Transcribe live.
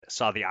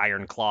saw the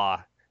Iron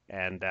Claw,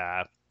 and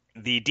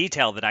the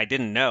detail that I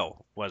didn't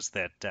know was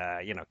that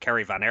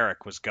Kerry Von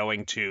Erich was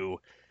going to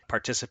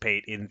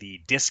participate in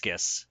the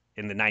discus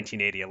in the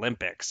 1980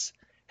 Olympics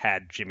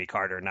had Jimmy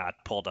Carter not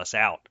pulled us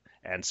out.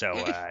 And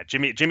so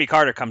Jimmy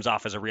Carter comes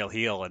off as a real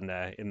heel in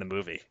the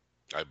movie.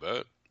 I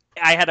bet.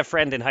 I had a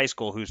friend in high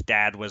school whose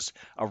dad was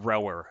a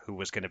rower who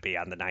was going to be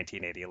on the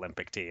 1980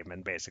 Olympic team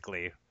and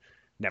basically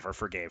never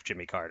forgave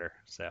Jimmy Carter.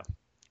 So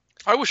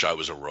I wish I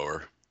was a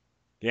rower.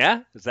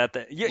 yeah, is that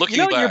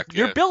Looking back,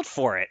 you're built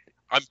for it.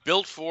 I'm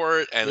built for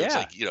it, and it's Yeah.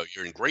 like,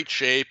 you're in great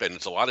shape, and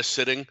it's a lot of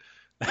sitting.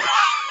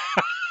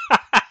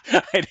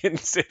 I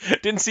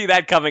didn't see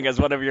that coming as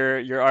one of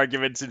your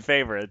arguments in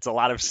favor. It's a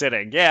lot of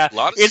sitting. Yeah, A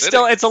lot of it's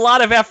sitting. it's a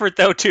lot of effort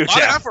though too.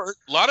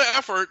 A lot of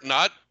effort.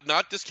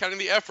 Not discounting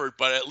the effort,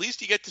 but at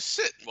least you get to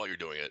sit while you're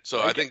doing it.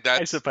 So I think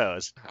I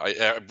suppose.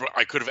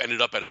 I could have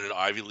ended up at an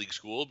Ivy League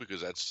school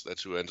because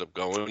that's who ends up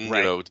going.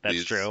 Right,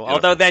 that's true.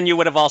 Although then you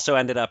would have also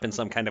ended up in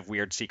some kind of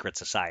weird secret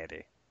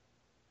society.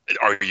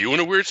 Are you in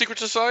a weird secret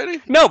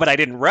society? No, but I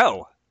didn't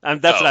row.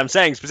 That's Oh. what I'm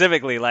saying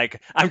specifically.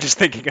 Like, I'm just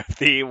thinking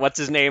of what's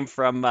his name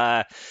from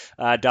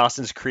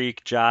Dawson's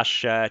Creek,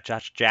 Josh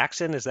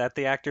Jackson. Is that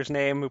the actor's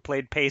name who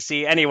played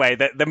Pacey? Anyway,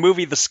 the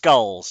movie The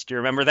Skulls. Do you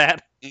remember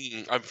that?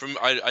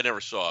 I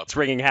never saw it. It's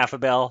ringing half a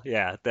bell.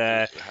 Yeah, Half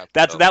a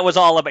that bell. was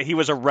all about. He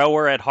was a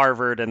rower at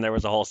Harvard, and there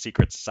was a whole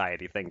secret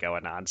society thing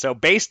going on. So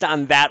based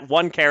on that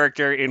one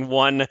character in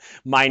one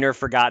minor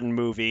forgotten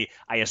movie,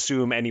 I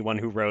assume anyone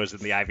who rows in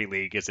the Ivy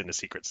League is in a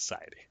secret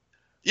society.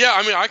 Yeah,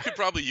 I mean, I could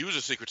probably use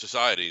a secret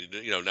society,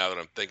 now that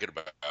I'm thinking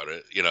about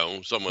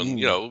it. Someone,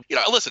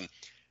 listen,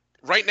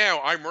 right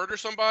now, I murder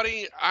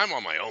somebody, I'm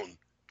on my own.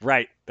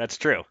 Right, that's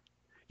true.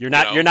 You're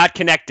not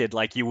connected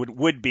like you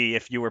would be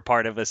if you were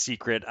part of a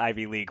secret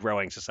Ivy League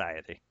rowing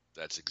society.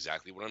 That's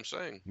exactly what I'm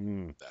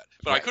saying. But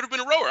Right. I could have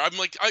been a rower. I'm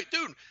like,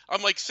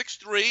 I'm like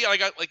 6'3". I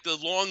got like the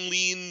long,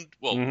 lean.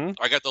 Well,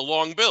 I got the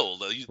long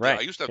build. Right.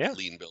 I used to have the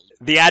lean build.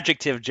 The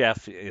adjective,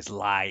 Jeff, is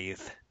lithe.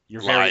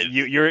 You're Lithe.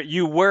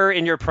 you were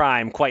in your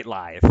prime quite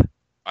lithe.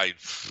 I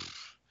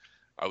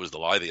was the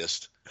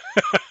lithiest.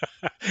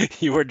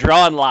 You were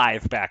drawn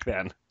lithe back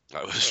then.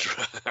 I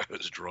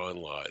was drawing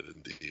lithe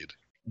indeed.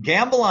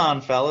 Gamble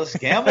on, fellas.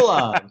 Gamble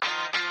on.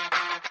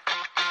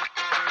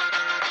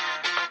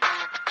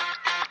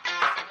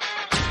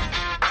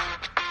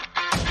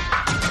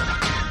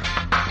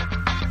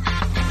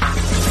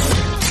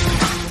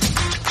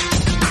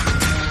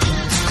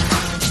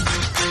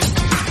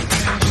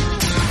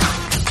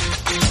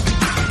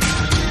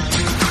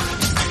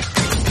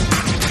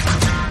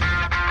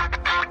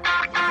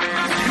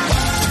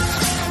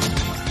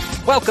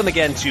 Welcome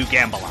again to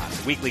Gamble On,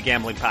 the weekly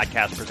gambling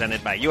podcast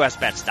presented by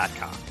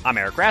USBets.com. I'm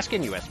Eric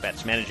Raskin,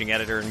 USBets managing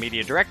editor and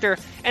media director,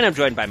 and I'm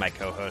joined by my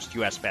co-host,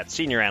 USBets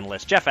senior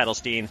analyst Jeff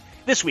Edelstein.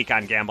 This week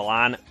on Gamble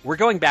On, we're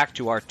going back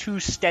to our two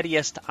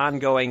steadiest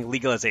ongoing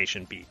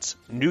legalization beats,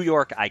 New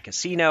York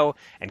iCasino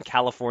and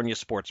California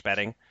sports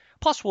betting.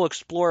 Plus, we'll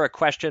explore a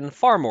question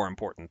far more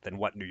important than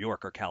what New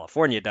York or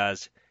California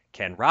does.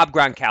 Can Rob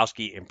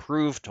Gronkowski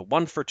improve to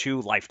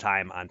 1-for-2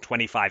 lifetime on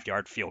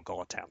 25-yard field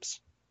goal attempts?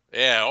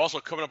 Yeah, also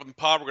coming up on the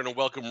pod, we're going to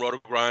welcome Roto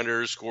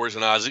Grinders, Scores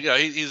and Odds. Yeah,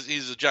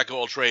 he's a jack of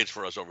all trades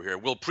for us over here.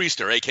 Will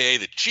Priester, a.k.a.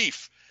 the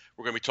Chief.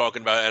 We're going to be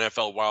talking about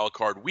NFL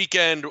Wildcard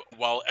Weekend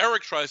while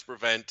Eric tries to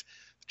prevent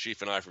the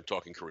Chief and I from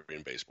talking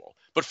Korean baseball.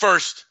 But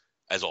first,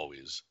 as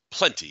always,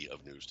 plenty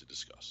of news to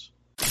discuss.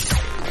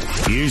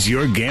 Here's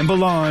your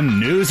Gamble On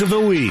News of the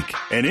Week,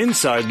 an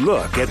inside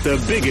look at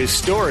the biggest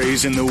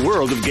stories in the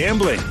world of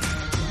gambling.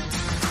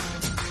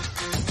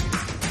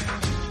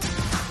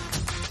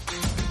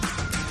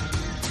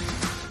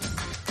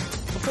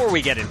 Before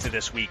we get into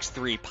this week's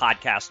three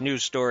podcast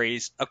news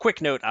stories, a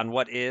quick note on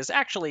what is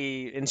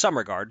actually, in some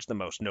regards, the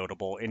most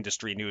notable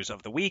industry news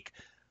of the week.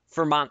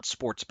 Vermont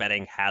sports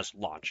betting has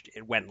launched.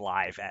 It went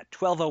live at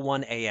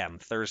 12:01 a.m.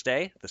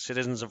 Thursday. The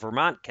citizens of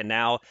Vermont can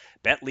now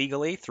bet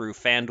legally through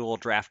FanDuel,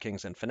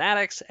 DraftKings, and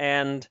Fanatics,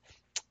 and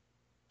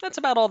that's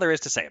about all there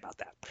is to say about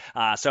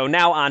that. So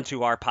now on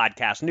to our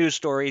podcast news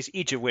stories,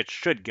 each of which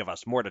should give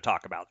us more to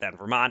talk about than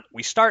Vermont.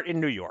 We start in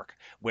New York,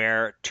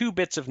 where two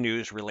bits of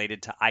news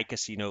related to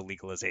iCasino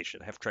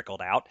legalization have trickled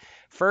out.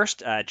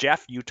 First,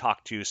 Jeff, you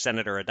talked to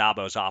Senator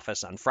Adabo's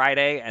office on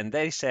Friday, and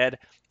they said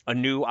a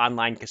new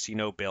online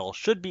casino bill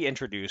should be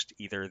introduced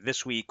either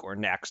this week or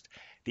next.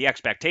 The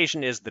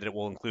expectation is that it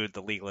will include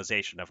the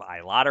legalization of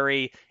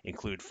iLottery,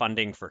 include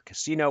funding for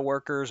casino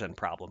workers and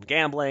problem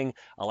gambling,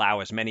 allow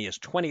as many as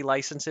 20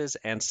 licenses,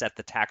 and set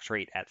the tax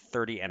rate at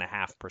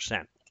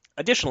 30.5%.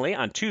 Additionally,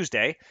 on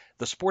Tuesday,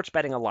 the Sports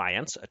Betting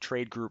Alliance, a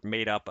trade group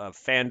made up of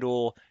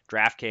FanDuel,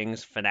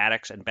 DraftKings,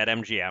 Fanatics, and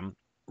BetMGM,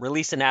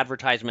 released an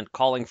advertisement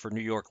calling for New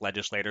York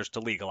legislators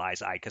to legalize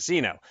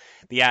iCasino.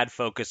 The ad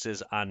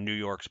focuses on New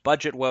York's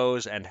budget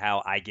woes and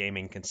how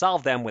iGaming can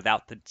solve them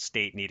without the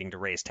state needing to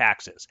raise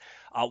taxes.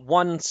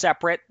 One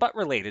separate but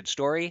related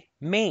story,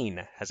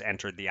 Maine has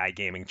entered the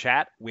iGaming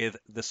chat, with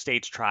the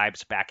state's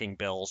tribes backing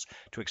bills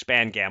to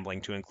expand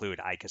gambling to include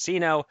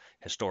iCasino,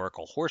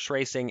 historical horse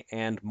racing,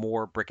 and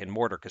more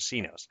brick-and-mortar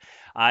casinos.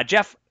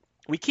 Jeff,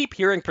 We keep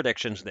hearing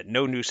predictions that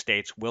no new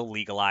states will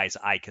legalize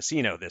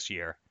iCasino this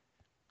year.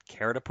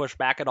 Care to push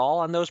back at all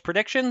on those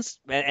predictions?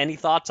 Any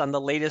thoughts on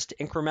the latest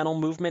incremental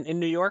movement in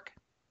New York?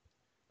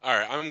 All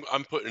right,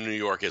 I'm putting New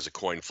York as a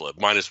coin flip,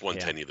 minus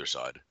 110 either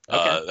side.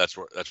 Okay. That's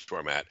where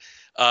I'm at.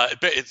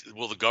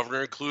 Will the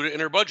governor include it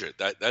in her budget?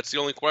 That's the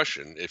only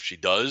question. If she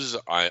does,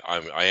 I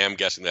am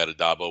guessing that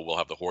Addabbo will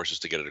have the horses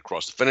to get it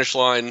across the finish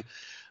line.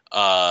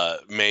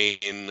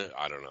 Maine,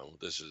 I don't know.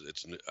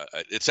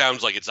 It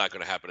sounds like it's not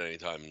going to happen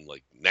anytime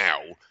like now,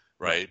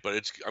 right?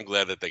 But I'm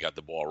glad that they got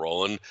the ball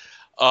rolling.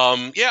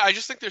 I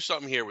just think there's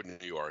something here with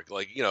New York.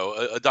 Like,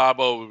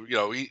 Addabbo,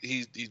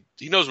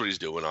 he knows what he's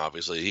doing.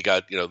 Obviously, he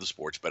got the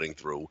sports betting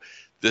through.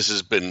 This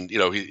has been,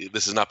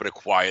 this has not been a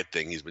quiet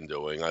thing he's been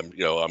doing.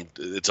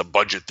 It's a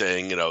budget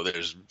thing.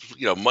 There's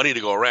money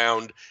to go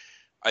around.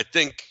 I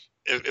think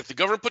if the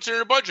government puts it in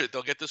their budget,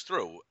 they'll get this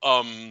through.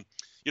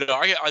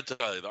 I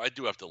tell you, I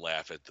do have to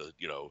laugh at the,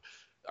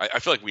 I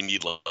feel like we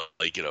need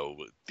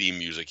theme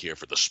music here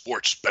for the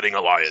Sports Betting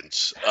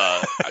Alliance.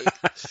 I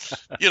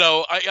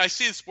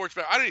see the sports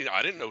betting.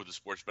 I didn't know what the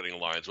Sports Betting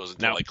Alliance was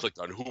until I clicked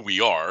on who we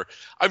are.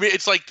 I mean,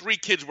 it's like three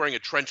kids wearing a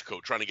trench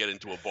coat trying to get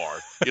into a bar.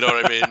 You know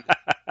what I mean?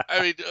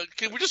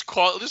 Can we just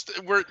call it?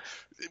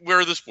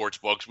 We're the sports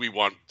books. We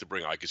want to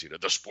bring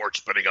iCasino, the Sports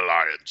Betting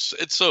Alliance.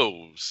 It's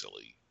so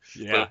silly.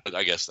 Yeah, but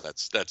I guess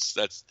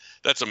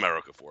that's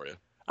America for you.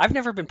 I've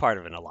never been part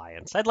of an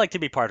alliance. I'd like to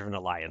be part of an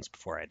alliance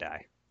before I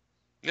die.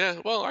 Yeah,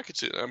 well, I could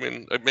see. I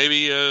mean,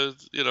 maybe I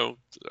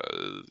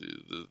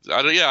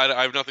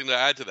have nothing to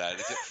add to that.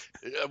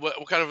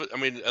 What kind of? I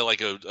mean,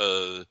 like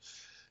a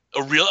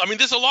real. I mean,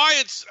 this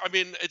alliance. I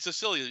mean, it's a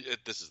silly.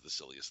 This is the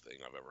silliest thing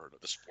I've ever heard of.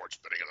 The Sports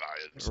Betting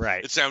Alliance.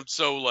 Right. It sounds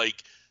so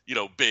like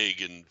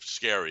big and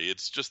scary.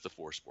 It's just the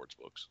four sports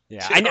books.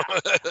 Yeah,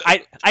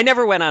 I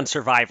never went on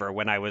Survivor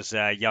when I was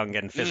young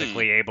and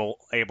physically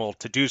able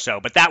to do so,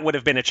 but that would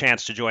have been a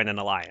chance to join an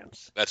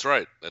alliance. That's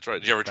right.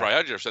 Did you ever try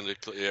out? Did you ever send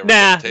it?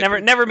 Nah,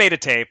 never made a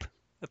tape.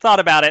 I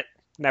thought about it.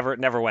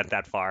 Never went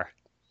that far.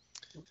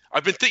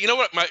 I've been thinking. You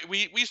know what?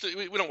 We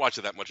don't watch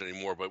it that much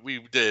anymore, but we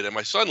did, and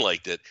my son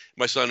liked it.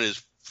 My son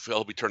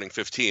he'll be turning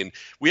 15.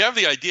 I have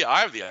the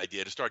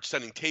idea to start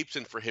sending tapes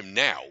in for him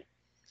now,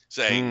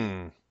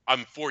 saying.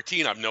 I'm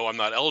 14. I'm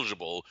not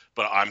eligible,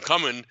 but I'm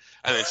coming,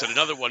 and then send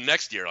another one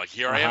next year. Like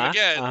here I am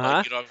again.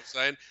 Like, you know what I'm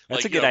saying?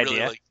 That's a good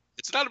idea. Really,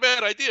 it's not a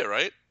bad idea,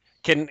 right?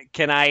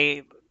 Can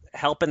I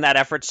help in that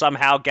effort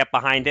somehow? Get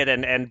behind it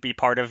and be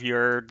part of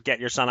get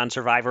your son on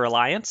Survivor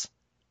Alliance?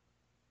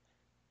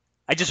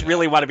 I just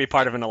really want to be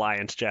part of an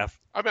alliance, Jeff.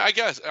 I mean, I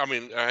guess. I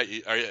mean, are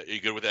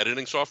you good with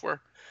editing software?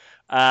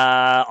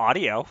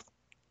 Audio.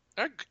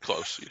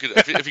 Close. You could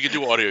if you could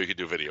do audio, you could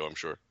do video. I'm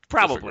sure.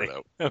 Probably.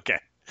 Okay.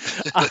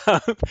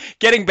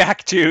 Getting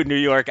back to New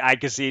York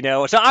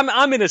iCasino. So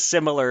I'm in a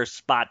similar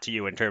spot to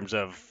you in terms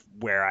of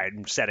where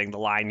I'm setting the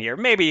line here.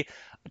 Maybe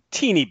a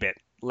teeny bit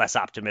less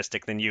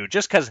optimistic than you,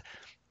 just because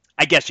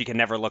I guess you can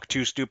never look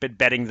too stupid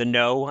betting the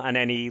no on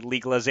any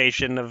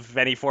legalization of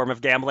any form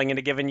of gambling in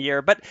a given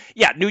year. But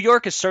yeah, New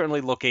York is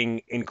certainly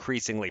looking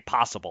increasingly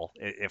possible,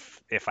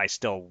 if I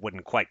still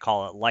wouldn't quite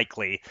call it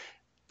likely.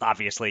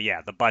 Obviously,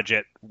 yeah, the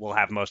budget will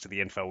have most of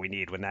the info we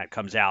need when that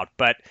comes out.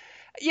 But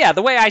yeah,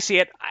 the way I see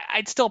it,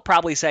 I'd still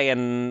probably say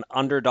an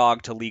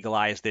underdog to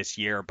legalize this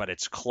year, but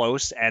it's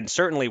close. And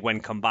certainly when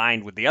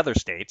combined with the other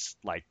states,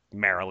 like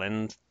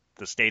Maryland,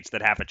 the states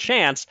that have a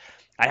chance,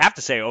 I'd have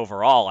to say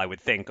overall, I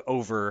would think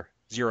over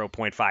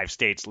 0.5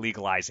 states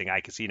legalizing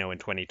iCasino in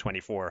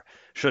 2024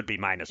 should be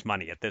minus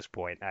money at this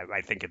point.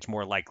 I think it's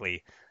more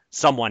likely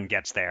someone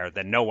gets there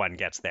than no one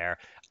gets there.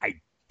 I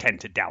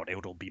tend to doubt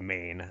it'll be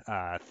Maine.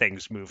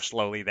 Things move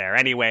slowly there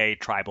anyway.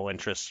 Tribal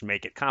interests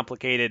make it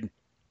complicated.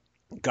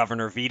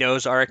 Governor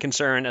vetoes are a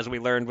concern, as we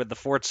learned with the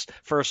first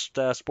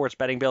sports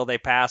betting bill they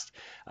passed.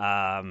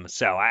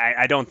 So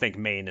I don't think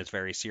Maine is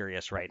very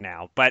serious right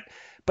now. But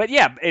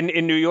yeah,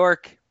 in New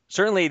York,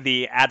 certainly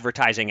the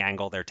advertising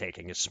angle they're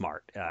taking is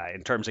smart.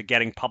 In terms of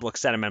getting public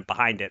sentiment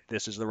behind it,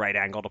 this is the right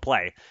angle to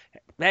play.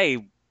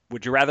 Hey,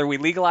 would you rather we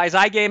legalize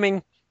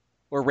iGaming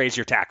or raise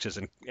your taxes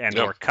and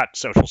or cut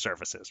social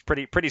services?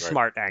 Pretty right.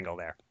 Smart angle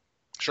there.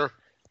 Sure.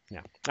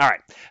 Yeah. All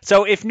right.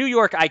 So if New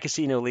York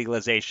iCasino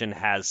legalization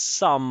has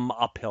some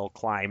uphill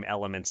climb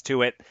elements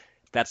to it,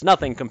 that's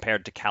nothing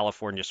compared to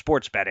California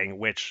sports betting,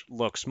 which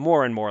looks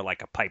more and more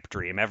like a pipe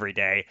dream every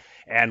day.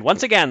 And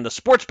once again, the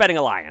Sports Betting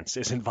Alliance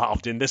is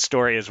involved in this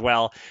story as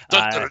well.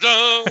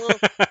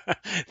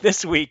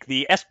 This week,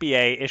 the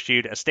SBA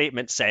issued a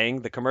statement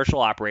saying the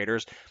commercial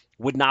operators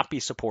would not be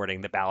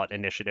supporting the ballot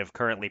initiative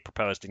currently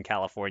proposed in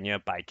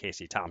California by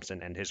Casey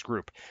Thompson and his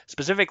group.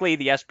 Specifically,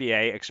 the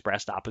SBA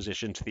expressed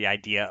opposition to the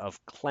idea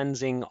of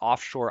cleansing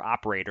offshore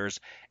operators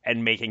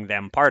and making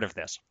them part of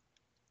this.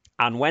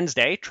 On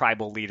Wednesday,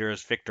 tribal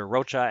leaders Victor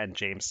Rocha and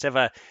James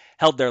Siva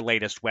held their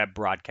latest web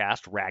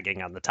broadcast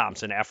ragging on the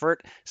Thompson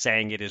effort,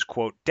 saying it is,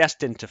 quote,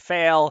 destined to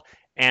fail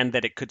and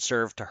that it could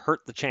serve to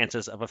hurt the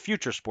chances of a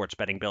future sports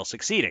betting bill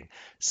succeeding.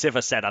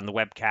 Siva said on the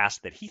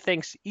webcast that he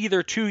thinks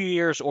either 2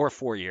 years or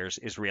 4 years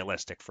is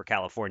realistic for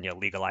California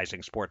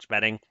legalizing sports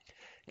betting.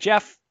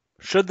 Jeff,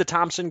 Should the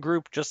Thompson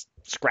Group just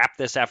scrap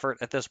this effort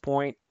at this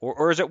point,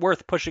 or is it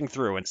worth pushing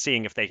through and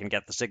seeing if they can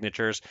get the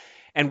signatures?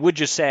 And would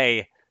you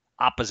say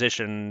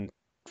opposition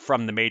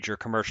from the major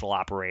commercial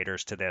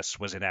operators to this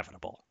was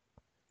inevitable?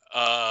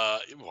 Well,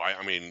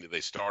 I mean,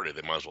 they started.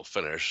 They might as well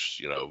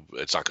finish.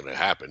 It's not going to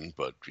happen,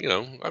 but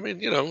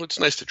it's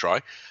nice to try.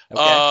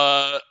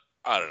 Okay.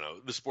 I don't know.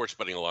 The Sports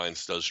Betting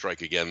Alliance does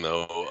strike again,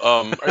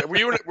 though. Were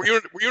you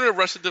an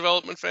Arrested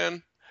Development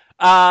fan?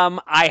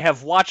 I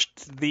have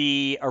watched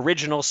the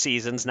original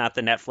seasons, not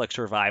the Netflix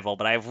revival,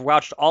 but I've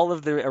watched all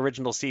of the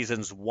original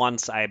seasons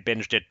once. I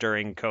binged it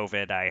during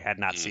COVID. I had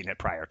not seen it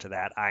prior to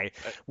that. I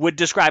would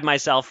describe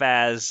myself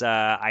as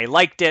I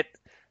liked it.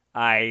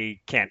 I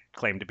can't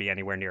claim to be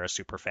anywhere near a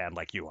super fan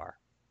like you are.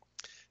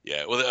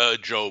 Yeah, well,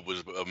 Job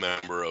was a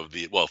member of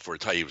for a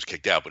time he was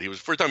kicked out, but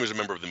for a time he was a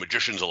member of the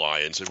Magicians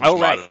Alliance. And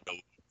right.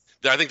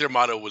 I think their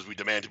motto was "We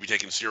demand to be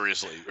taken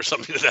seriously" or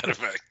something to that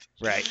effect.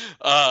 Right.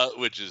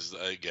 Which is,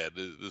 again,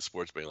 the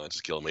Sports Betting Alliance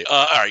is killing me.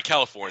 All right,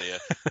 California.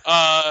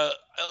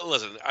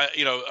 Listen,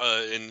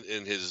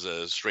 in his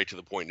straight to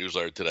the point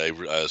newsletter today,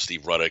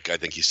 Steve Ruddock, I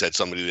think he said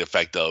something to the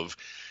effect of,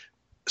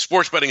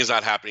 "Sports betting is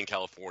not happening in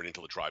California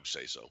until the tribes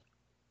say so."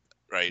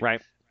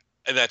 Right.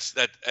 And that's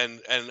that, and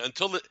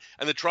until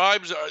the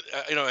tribes are,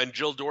 and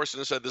Jill Dorson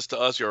has said this to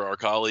us, our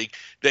colleague.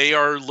 They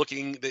are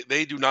looking.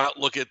 They do not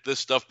look at this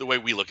stuff the way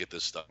we look at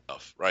this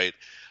stuff, right?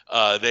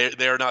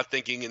 They are not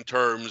thinking in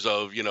terms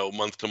of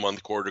month to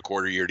month, quarter to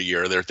quarter, year to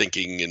year. They're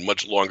thinking in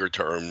much longer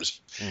terms.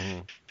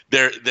 Mm-hmm.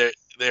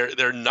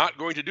 They're not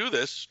going to do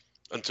this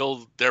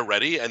until they're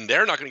ready, and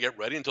they're not going to get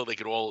ready until they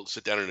could all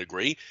sit down and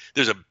agree.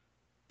 There's $1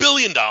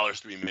 billion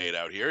to be made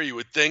out here. You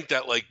would think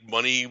that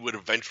money would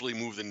eventually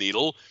move the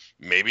needle.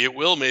 Maybe it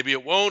will, maybe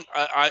it won't.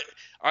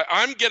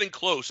 I'm getting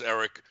close,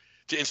 Eric,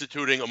 to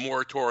instituting a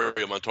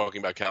moratorium on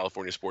talking about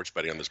California sports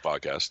betting on this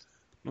podcast.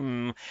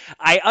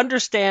 I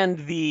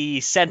understand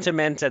the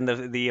sentiment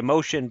and the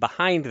emotion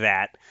behind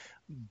that,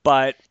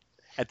 but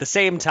at the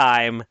same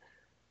time,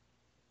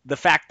 the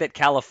fact that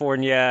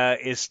California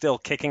is still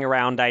kicking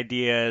around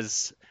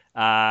ideas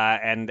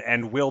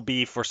and will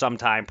be for some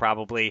time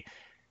probably,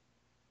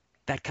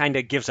 that kind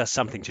of gives us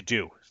something to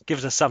do,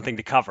 gives us something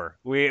to cover.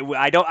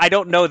 I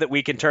don't know that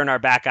we can turn our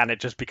back on it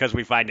just because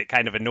we find it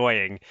kind of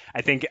annoying.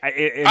 I think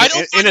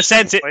in a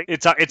sense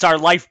it's our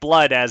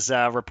lifeblood as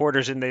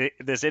reporters in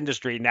this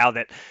industry now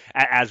that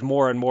as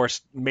more and more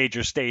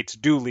major states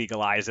do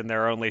legalize, and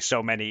there are only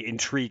so many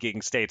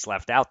intriguing states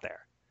left out there.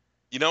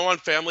 On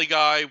Family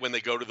Guy, when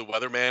they go to the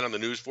weatherman on the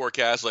news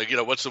forecast,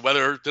 what's the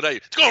weather today?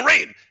 It's going to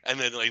rain, and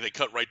then they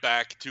cut right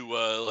back to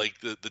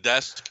the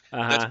desk.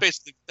 Uh-huh.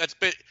 That's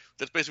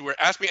basically where.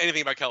 Ask me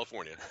anything about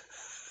California.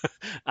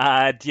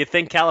 Do you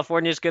think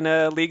California is going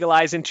to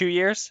legalize in 2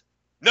 years?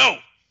 No.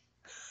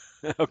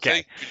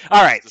 Okay.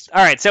 All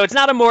right. So it's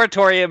not a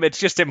moratorium. It's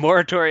just a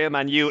moratorium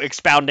on you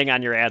expounding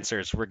on your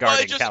answers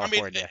regarding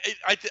California.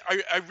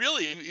 I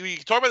really, we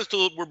talk about this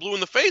till we're blue in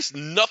the face.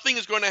 Nothing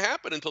is going to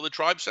happen until the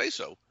tribes say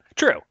so.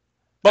 True.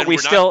 But we're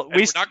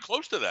not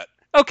close to that.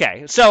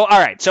 Okay. So, all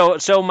right.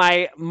 So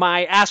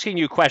my asking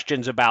you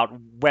questions about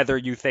whether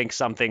you think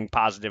something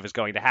positive is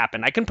going to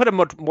happen, I can put a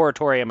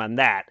moratorium on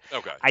that.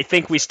 Okay. I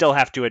think we still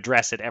have to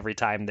address it every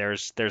time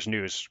there's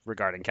news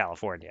regarding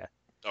California.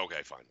 Okay,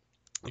 fine.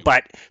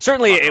 But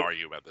certainly, I'm not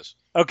argue about this.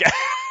 Okay,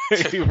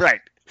 right,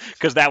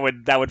 because that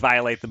would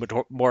violate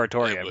the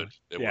moratorium.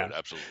 It would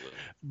absolutely.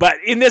 But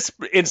in this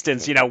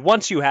instance,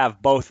 once you have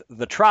both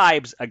the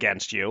tribes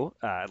against you,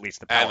 at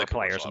least the power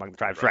players among the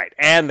tribes, right,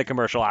 and the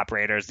commercial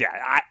operators,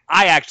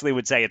 I actually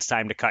would say it's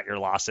time to cut your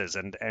losses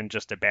and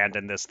just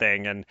abandon this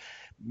thing, and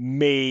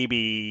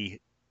maybe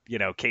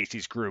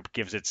Casey's group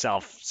gives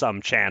itself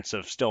some chance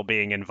of still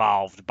being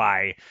involved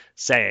by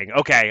saying,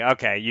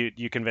 okay,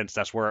 you convinced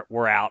us,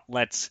 we're out.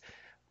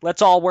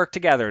 Let's all work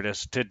together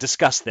to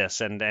discuss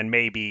this and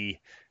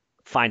maybe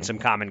find some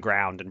common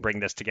ground and bring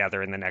this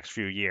together in the next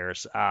few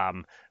years.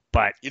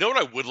 But what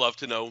I would love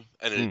to know,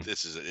 and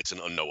it's an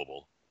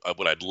unknowable.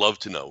 What I'd love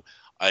to know,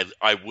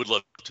 I would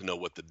love to know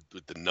what the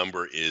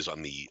number is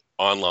on the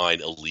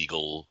online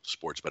illegal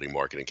sports betting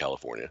market in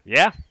California.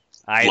 Yeah,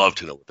 I'd love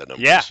to know what that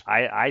number is. Yeah,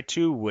 I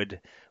too would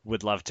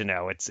love to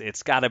know.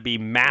 It's got to be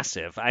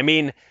massive. I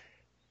mean,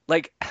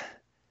 let's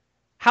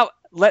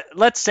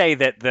say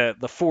that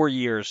the 4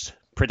 years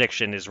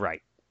prediction is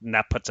right, and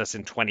that puts us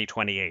in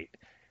 2028.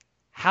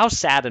 How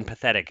sad and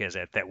pathetic is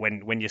it that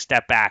when you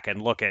step back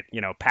and look at,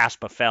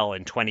 PASPA fell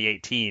in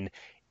 2018,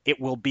 it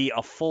will be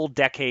a full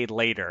decade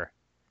later,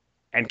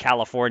 and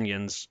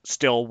Californians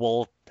still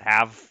will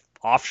have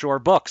offshore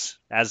books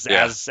as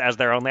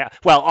their only,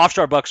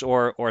 offshore books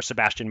or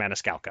Sebastian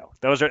Maniscalco.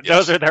 Those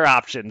are their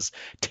options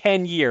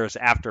 10 years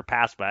after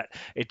PASPA.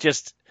 It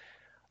just,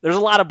 there's a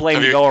lot of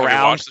blame to go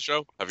around.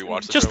 Have you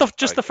watched the show?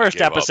 Just the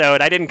first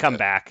episode. I didn't come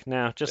back.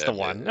 No, just the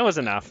one. That was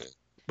enough.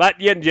 But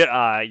your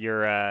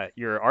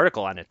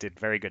article on it did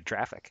very good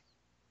traffic.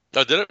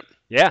 Oh, did it?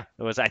 Yeah,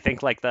 it was, I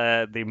think, like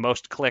the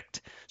most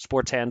clicked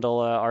sports handle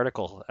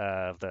article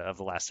of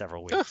the last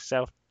several weeks. Huh.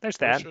 So there's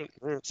Oh, that. shit.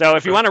 So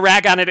if you want to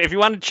rag on it, if you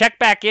want to check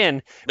back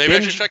in, Maybe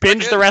I should check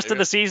binge back the in. rest of Maybe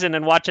the season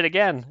and watch it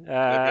again,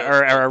 I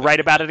or will. write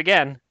about it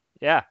again.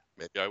 Yeah,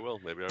 Maybe I will.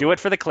 Maybe I do will. it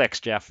for the clicks,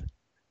 Jeff.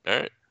 All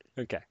right.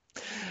 Okay.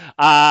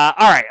 All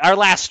right, our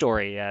last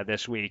story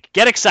this week.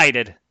 Get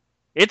excited.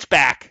 It's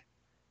back.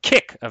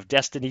 Kick of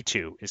Destiny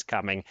 2 is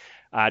coming.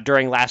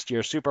 During last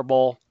year's Super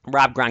Bowl,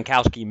 Rob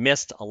Gronkowski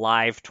missed a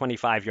live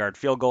 25-yard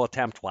field goal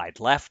attempt wide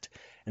left,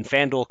 and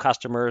FanDuel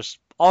customers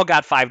all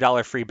got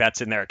 $5 free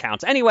bets in their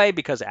accounts anyway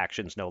because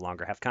actions no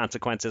longer have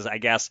consequences, I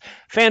guess.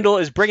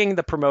 FanDuel is bringing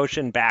the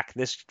promotion back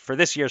for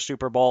this year's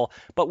Super Bowl,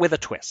 but with a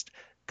twist.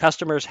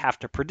 Customers have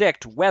to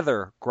predict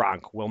whether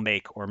Gronk will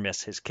make or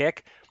miss his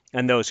kick,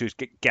 and those who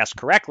guess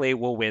correctly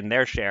will win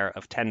their share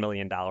of $10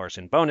 million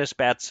in bonus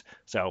bets,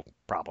 so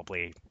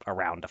probably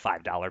around a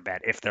 $5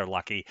 bet if they're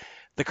lucky.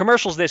 The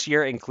commercials this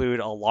year include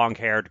a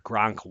long-haired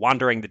Gronk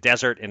wandering the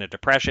desert in a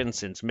depression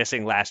since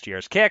missing last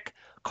year's kick,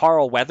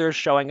 Carl Weathers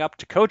showing up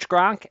to coach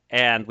Gronk,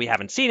 and we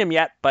haven't seen him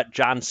yet, but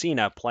John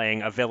Cena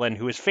playing a villain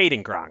who is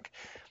fading Gronk.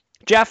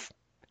 Jeff,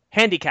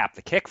 handicap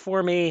the kick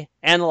for me,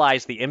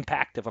 analyze the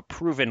impact of a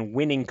proven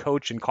winning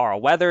coach in Carl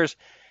Weathers,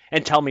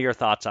 and tell me your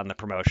thoughts on the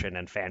promotion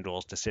and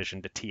FanDuel's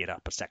decision to tee it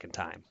up a second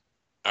time.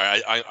 All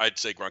right, I'd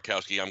say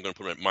Gronkowski. I'm going to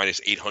put him at minus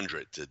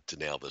 800 to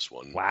nail this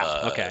one.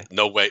 Wow. Okay.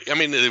 No way. I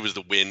mean, it was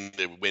the win.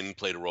 The win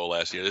played a role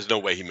last year. There's no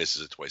way he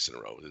misses it twice in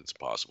a row. It's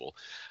impossible.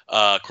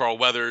 Carl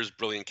Weathers,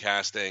 brilliant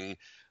casting.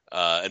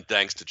 And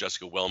thanks to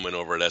Jessica Wellman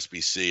over at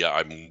SBC,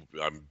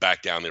 I'm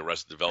back down the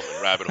Arrested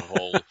Development rabbit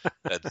hole.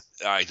 That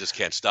I just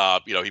can't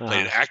stop. He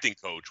played an acting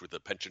coach with a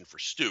penchant for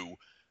Stu,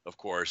 of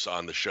course,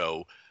 on the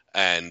show.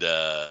 And,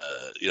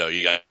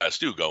 you got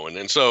Stu going.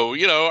 And so,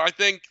 I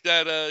think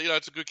that,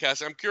 it's a good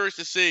cast. I'm curious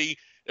to see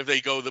if they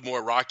go the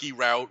more Rocky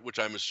route, which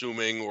I'm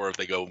assuming, or if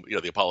they go,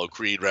 the Apollo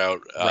Creed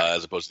route, right,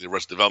 as opposed to the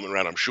Arrested Development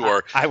route, I'm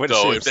sure. I would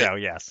assume so,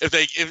 yes.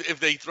 If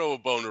they throw a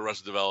bone to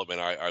Arrested Development,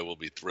 I will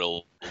be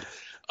thrilled.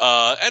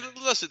 And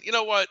listen, you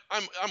know what?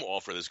 I'm all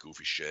for this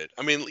goofy shit.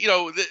 I mean,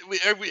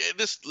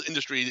 this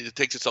industry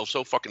takes itself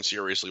so fucking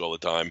seriously all the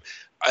time.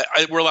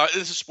 We're allowed.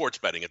 This is sports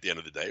betting at the end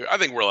of the day. I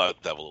think we're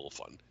allowed to have a little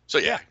fun. So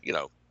yeah.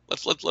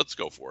 Let's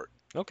go for it.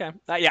 Okay.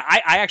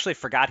 I actually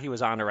forgot he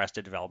was on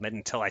Arrested Development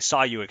until I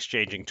saw you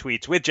exchanging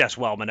tweets with Jess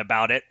Wellman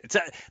about it. It's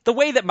the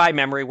way that my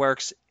memory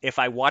works. If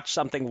I watch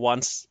something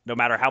once, no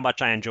matter how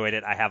much I enjoyed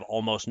it, I have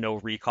almost no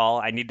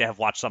recall. I need to have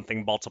watched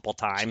something multiple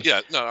times.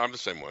 Yeah, no, I'm the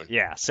same way.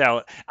 Yeah,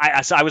 so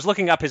I was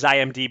looking up his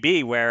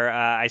IMDb where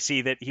I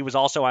see that he was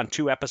also on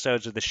 2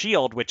 episodes of The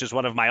Shield, which is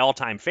one of my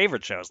all-time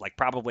favorite shows, like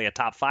probably a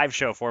top 5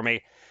 show for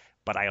me.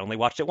 But I only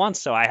watched it once,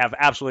 so I have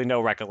absolutely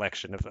no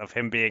recollection of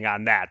him being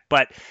on that.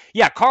 But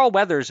yeah, Carl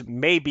Weathers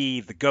may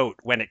be the GOAT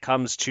when it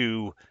comes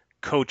to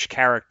coach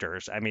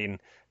characters. I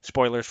mean,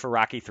 spoilers for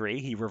Rocky 3,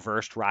 he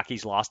reversed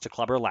Rocky's loss to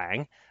Clubber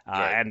Lang.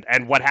 Right.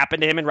 And what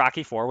happened to him in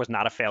Rocky 4 was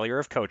not a failure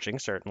of coaching,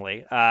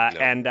 certainly. No.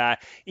 And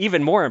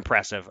even more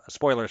impressive,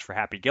 spoilers for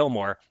Happy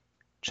Gilmore,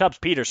 Chubbs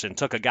Peterson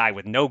took a guy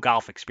with no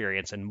golf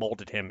experience and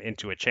molded him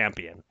into a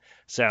champion.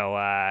 So,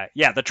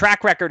 the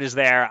track record is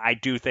there. I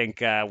do think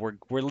we're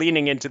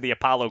leaning into the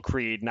Apollo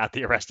Creed, not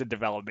the Arrested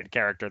Development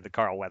character that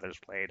Carl Weathers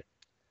played.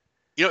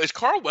 Is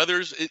Carl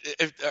Weathers?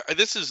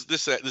 This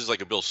is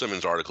like a Bill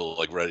Simmons article,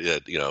 like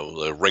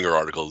a Ringer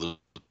article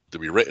to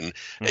be written.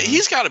 Mm-hmm.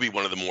 He's got to be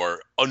one of the more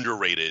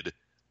underrated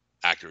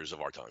actors of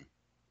our time.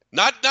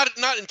 Not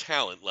in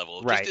talent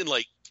level, right, just in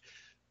like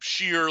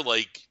sheer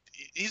like.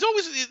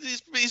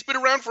 He's been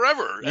around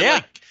forever.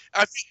 Yeah.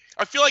 And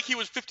I feel like he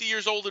was 50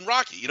 years old in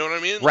Rocky. You know what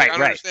I mean? Right, I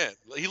don't understand.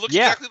 He looks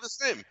exactly the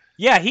same.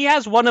 Yeah, he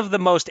has one of the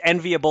most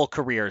enviable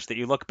careers that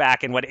you look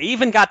back and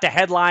even got to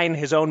headline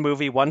his own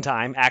movie one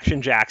time,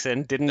 Action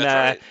Jackson.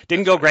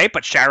 Didn't go great,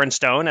 but Sharon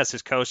Stone as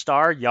his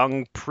co-star,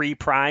 young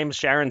pre-prime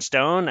Sharon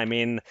Stone. I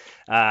mean,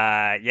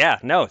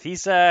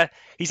 he's had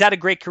a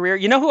great career.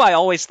 You know who I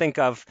always think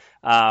of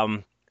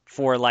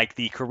for like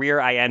the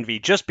career I envy,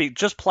 just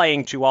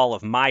playing to all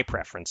of my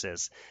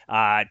preferences.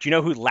 Do you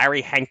know who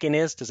Larry Hankin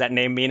is? Does that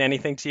name mean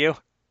anything to you?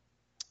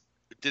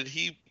 Did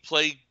he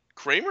play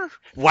Kramer?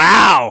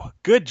 Wow,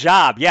 good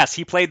job. Yes,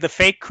 he played the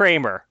fake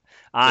Kramer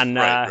on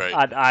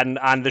right.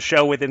 on the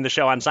show within the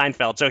show on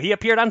Seinfeld. So he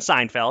appeared on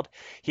Seinfeld.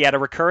 He had a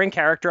recurring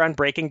character on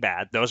Breaking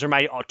Bad. Those are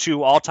my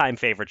 2 all-time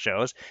favorite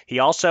shows. He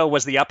also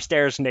was the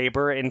upstairs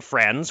neighbor in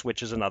Friends,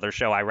 which is another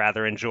show I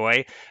rather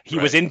enjoy. He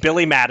was in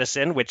Billy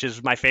Madison, which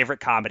is my favorite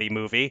comedy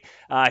movie.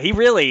 He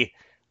really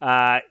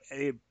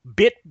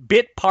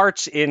bit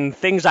parts in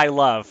things I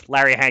love.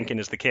 Larry Hankin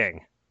is the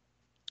king.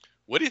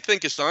 What do you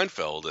think of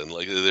Seinfeld? And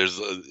like, there's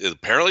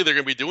apparently they're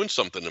going to be doing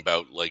something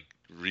about like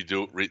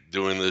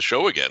redoing the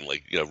show again,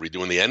 like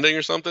redoing the ending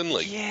or something.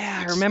 Like,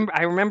 yeah,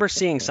 I remember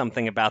seeing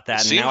something about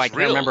that, and now I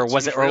can't remember.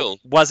 Was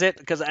it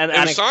because it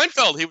was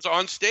Seinfeld? He was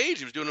on stage.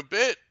 He was doing a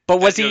bit. But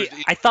was he?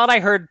 I thought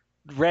I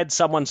read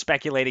someone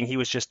speculating he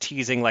was just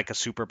teasing like a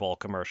Super Bowl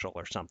commercial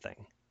or something.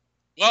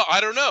 Well,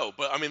 I don't know,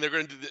 but I mean, they're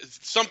going to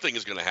something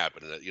is going to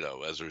happen,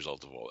 as a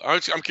result of all.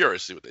 I'm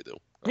curious to see what they do.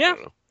 I Yeah.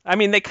 don't know. I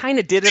mean, they kind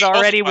of did it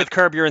already with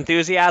Curb Your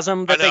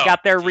Enthusiasm that they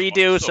got their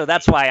redo, so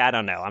that's why I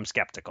don't know. I'm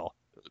skeptical.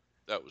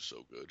 That was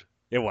so good.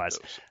 It was.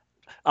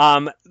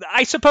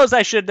 I suppose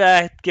I should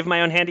give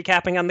my own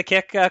handicapping on the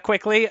kick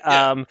quickly.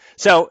 Yeah.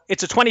 So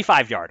it's a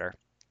 25-yarder.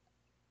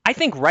 I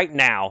think right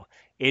now,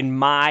 in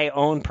my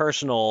own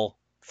personal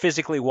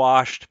physically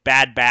washed,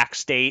 bad back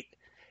state,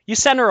 you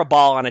center a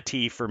ball on a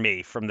tee for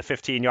me from the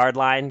 15-yard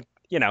line.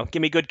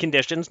 Give me good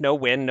conditions, no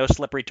wind, no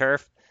slippery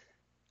turf.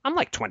 I'm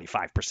like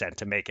 25%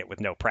 to make it with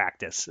no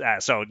practice.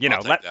 I'll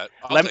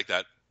take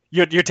that.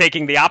 You're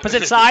taking the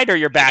opposite side, or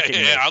you're backing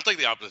me? Yeah, I'll take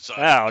the opposite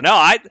side.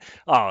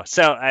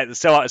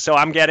 So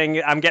I'm getting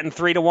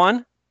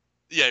 3-1.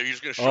 Yeah, you're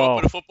just gonna show up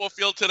at a football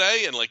field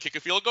today and kick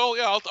a field goal.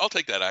 Yeah, I'll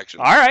take that action.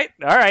 All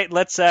right.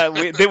 Let's.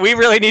 We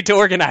really need to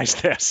organize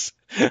this.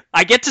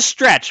 I get to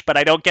stretch, but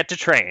I don't get to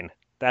train.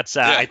 That's.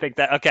 Yeah. I think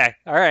that. Okay.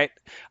 All right.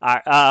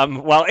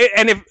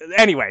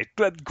 Anyway,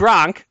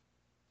 Gronk.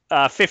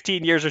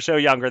 15 years or so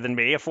younger than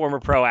me, a former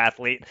pro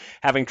athlete,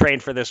 having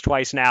trained for this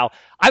twice now.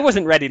 I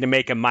wasn't ready to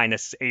make him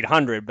minus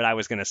 800, but I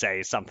was going to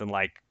say something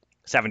like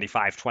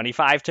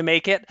 75-25 to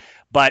make it.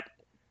 But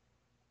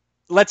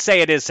let's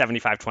say it is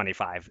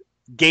 75-25.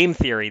 Game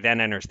theory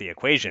then enters the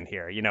equation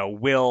here.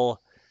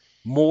 Will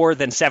more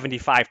than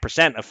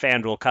 75% of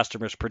FanDuel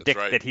customers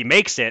predict that he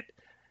makes it?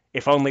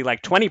 If only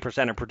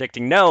 20% are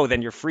predicting no,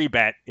 then your free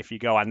bet, if you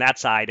go on that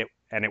side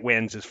and it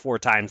wins, is 4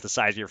 times the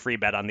size of your free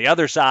bet on the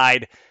other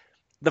side.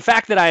 The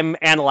fact that I'm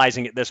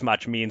analyzing it this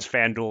much means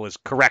FanDuel is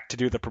correct to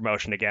do the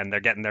promotion again.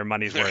 They're getting their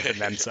money's worth and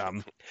then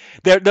some.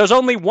 There's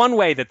only one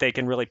way that they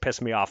can really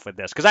piss me off with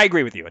this, because I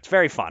agree with you. It's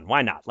very fun.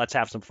 Why not? Let's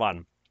have some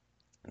fun.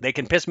 They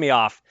can piss me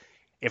off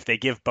if they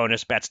give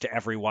bonus bets to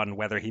everyone,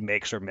 whether he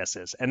makes or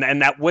misses. And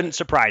that wouldn't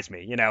surprise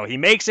me. He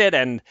makes it,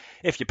 and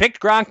if you picked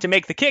Gronk to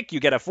make the kick, you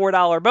get a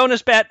 $4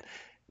 bonus bet.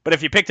 But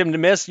if you picked him to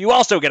miss, you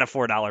also get a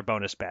 $4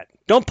 bonus bet.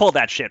 Don't pull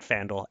that shit,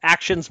 FanDuel.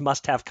 Actions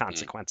must have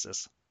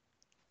consequences.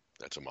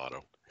 That's a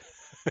motto.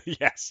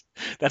 Yes,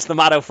 that's the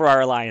motto for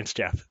our alliance,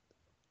 Jeff.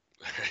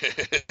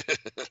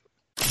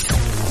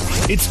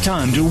 It's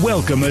time to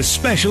welcome a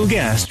special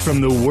guest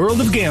from the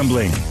world of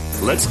gambling.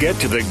 Let's get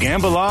to the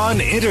Gamble On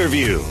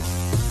interview.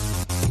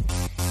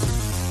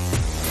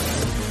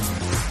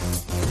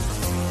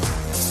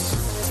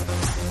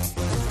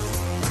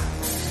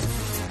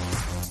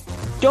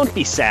 Don't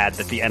be sad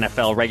that the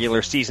NFL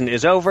regular season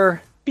is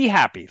over. Be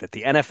happy that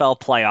the NFL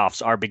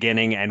playoffs are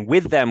beginning, and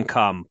with them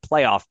come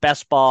playoff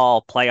best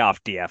ball, playoff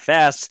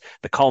DFS,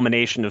 the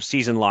culmination of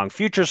season-long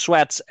future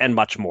sweats, and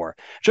much more.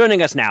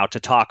 Joining us now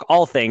to talk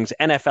all things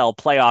NFL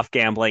playoff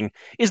gambling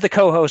is the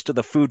co-host of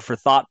the Food for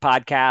Thought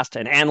podcast,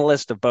 an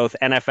analyst of both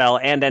NFL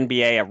and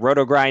NBA at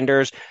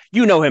RotoGrinders.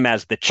 You know him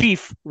as the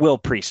Chief, Will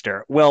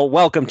Priester. Will,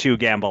 welcome to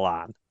Gamble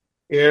On.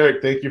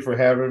 Eric, thank you for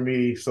having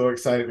me. So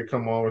excited to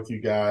come on with you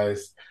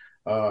guys.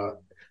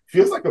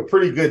 Feels like a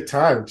pretty good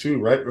time too,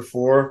 right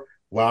before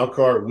wild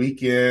card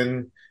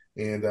weekend.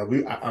 And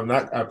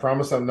I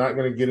promise I'm not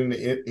going to get into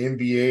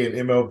NBA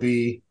and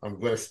MLB.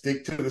 I'm going to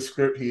stick to the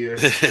script here,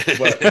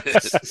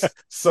 but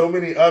so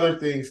many other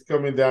things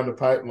coming down the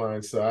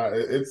pipeline. So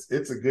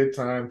it's a good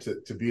time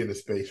to be in the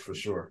space for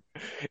sure.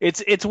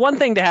 It's one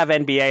thing to have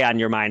NBA on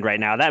your mind right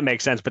now. That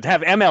makes sense. But to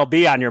have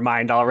MLB on your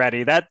mind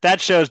already,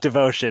 that shows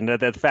devotion to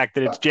the fact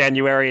that it's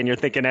January and you're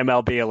thinking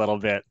MLB a little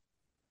bit.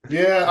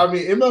 Yeah, I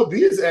mean, MLB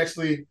is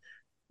actually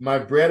my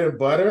bread and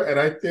butter. And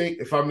I think,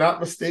 if I'm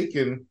not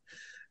mistaken,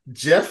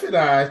 Jeff and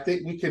I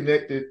think we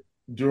connected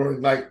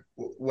during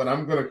what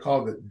I'm going to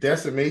call the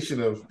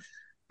decimation of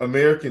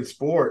American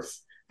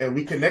sports. And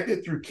we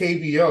connected through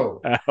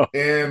KBO. Oh,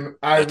 and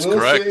I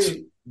will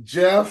say,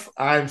 Jeff,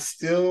 I'm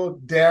still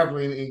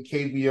dabbling in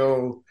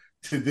KBO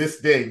to this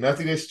day.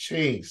 Nothing has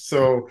changed.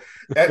 So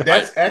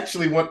that's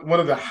actually one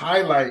of the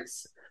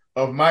highlights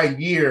of my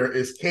year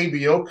is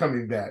KBO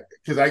coming back,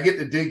 because I get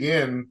to dig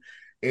in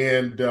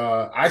and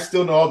I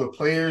still know all the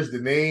players, the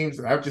names,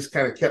 and I've just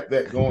kind of kept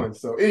that going.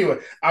 So anyway,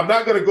 I'm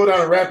not going to go down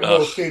a rabbit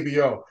hole of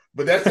KBO,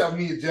 but that's how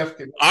me and Jeff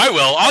can. I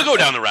will. I'll go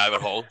down the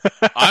rabbit hole.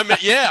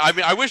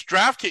 I wish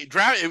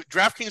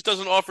DraftKings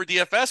doesn't offer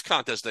DFS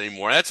contest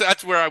anymore.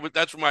 That's where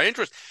that's where my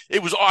interest.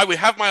 I would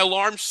have my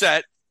alarm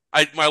set.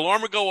 My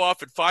alarm would go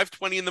off at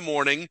 5:20 in the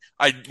morning.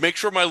 I'd make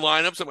sure my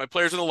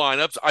players in the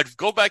lineups. I'd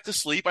go back to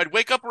sleep. I'd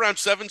wake up around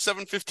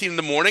 7:15 in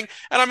the morning,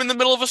 and I'm in the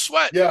middle of a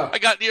sweat. Yeah, I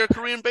got near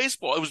Korean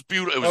baseball. It was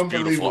beautiful. It was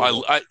beautiful.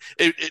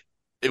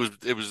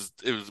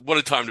 It was what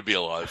a time to be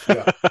alive.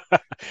 Yeah.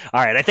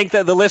 All right, I think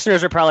that the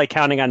listeners are probably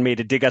counting on me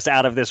to dig us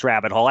out of this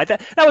rabbit hole.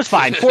 That was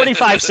fine.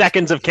 45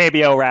 seconds of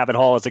KBO rabbit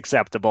hole is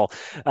acceptable.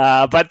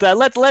 But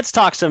let's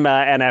talk some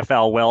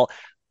NFL. Will,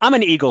 I'm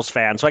an Eagles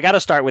fan, so I got to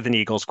start with an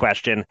Eagles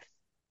question.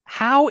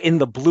 How in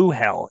the blue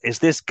hell is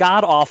this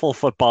god-awful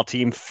football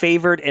team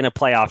favored in a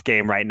playoff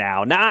game right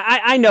now? Now,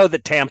 I know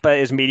that Tampa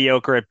is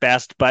mediocre at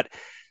best, but,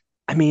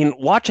 I mean,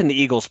 watching the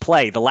Eagles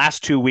play, the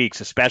last 2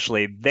 weeks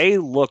especially, they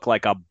look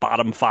like a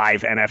bottom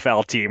 5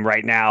 NFL team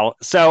right now.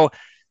 So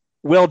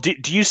Will, do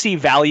you see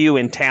value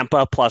in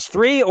Tampa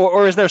 +3,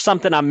 or is there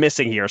something I'm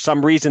missing here?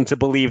 Some reason to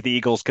believe the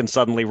Eagles can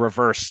suddenly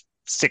reverse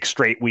 6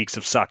 straight weeks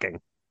of sucking?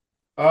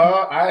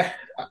 I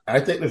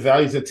think the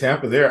values in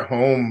Tampa. They're at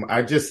home.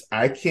 I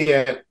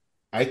can't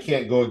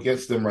go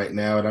against them right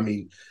now. And I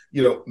mean,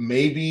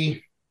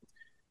 maybe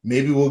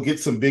we'll get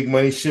some big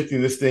money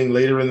shifting this thing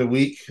later in the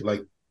week.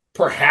 Like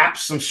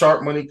perhaps some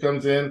sharp money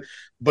comes in.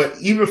 But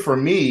even for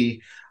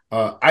me,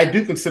 I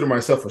do consider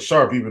myself a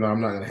sharp, even though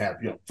I'm not going to have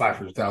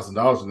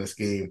 $500,000 in this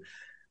game.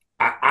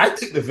 I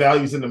think the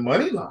value's in the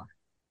money line.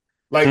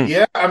 Like,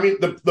 yeah, I mean,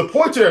 the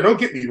points are there, don't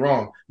get me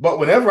wrong. But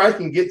whenever I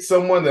can get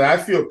someone that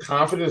I feel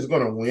confident is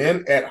going to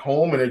win at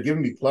home and they're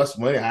giving me plus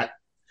money,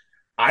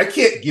 I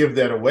can't give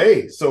that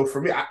away. So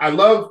for me, I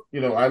love,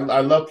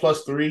 I love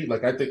 +3.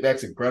 Like, I think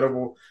that's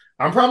incredible.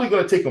 I'm probably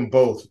going to take them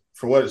both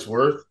for what it's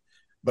worth.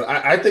 But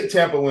I think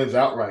Tampa wins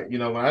outright.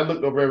 When I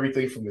looked over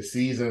everything from the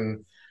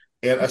season,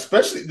 and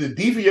especially the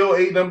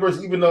DVOA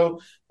numbers, even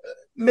though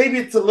maybe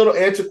it's a little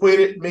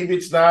antiquated, maybe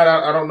it's not.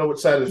 I don't know which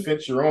side of the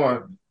fence you're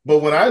on. But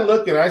when I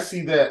look and I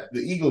see that the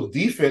Eagles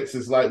defense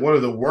is like one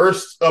of the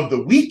worst of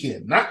the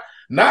weekend, not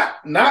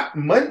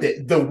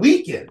Monday, the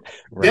weekend.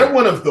 Right. They're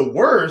one of the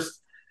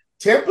worst.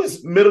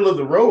 Tampa's middle of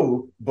the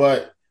road,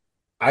 but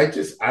I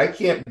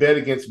can't bet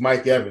against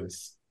Mike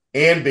Evans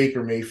and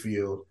Baker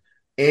Mayfield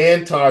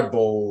and Todd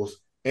Bowles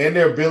and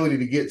their ability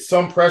to get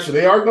some pressure.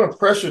 They are going to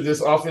pressure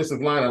this offensive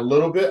line a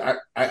little bit.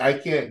 I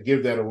can't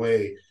give that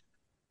away.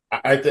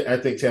 I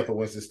think Tampa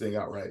wins this thing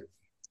outright.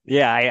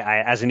 Yeah,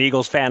 I as an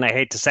Eagles fan, I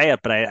hate to say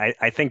it, but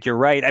I think you're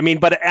right. I mean,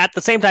 but at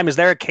the same time, is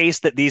there a case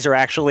that these are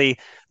actually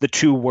the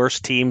two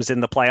worst teams in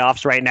the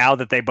playoffs right now,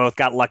 that they both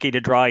got lucky to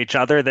draw each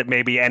other, that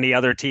maybe any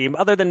other team,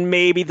 other than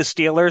maybe the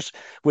Steelers,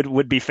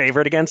 would be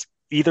favored against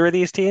either of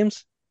these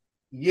teams?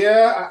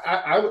 Yeah,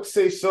 I would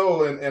say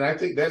so. And I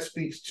think that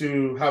speaks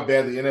to how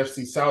bad the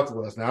NFC South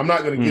was. Now, I'm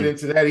not going to get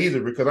into that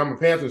either because I'm a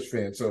Panthers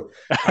fan. So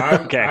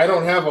Okay. I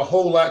don't have a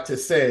whole lot to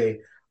say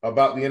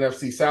about the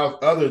NFC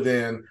South other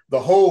than the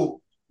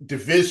whole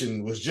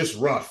division was just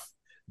rough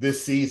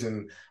this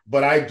season.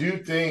 But I do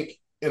think,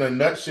 in a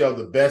nutshell,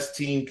 the best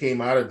team came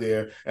out of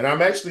there. And I'm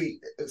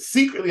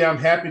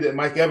happy that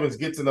Mike Evans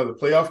gets another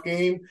playoff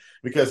game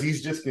because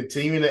he's just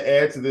continuing to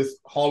add to this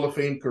Hall of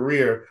Fame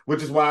career,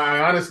 which is why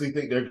I honestly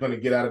think they're going to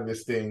get out of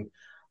this thing,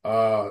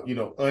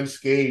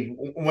 unscathed.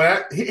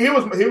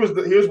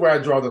 Here's where I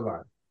draw the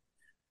line.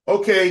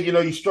 Okay,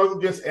 you struggle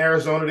against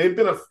Arizona.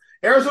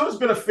 Arizona's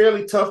been a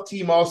fairly tough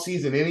team all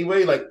season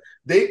anyway. Like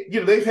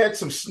they've had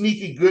some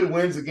sneaky good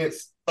wins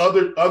against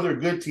other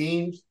good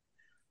teams.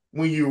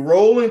 When you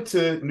roll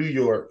into New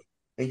York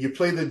and you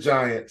play the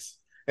Giants,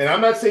 and I'm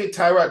not saying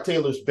Tyrod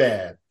Taylor's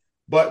bad,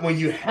 but when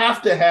you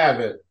have to have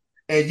it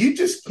and you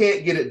just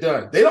can't get it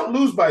done, they don't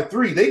lose by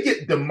 3. They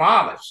get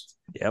demolished.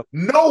 Yep.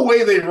 No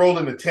way they roll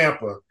into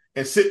Tampa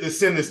and send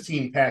this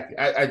team packing.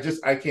 I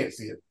can't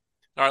see it.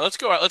 All right, let's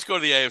go to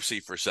the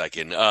AFC for a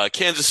second.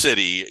 Kansas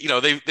City,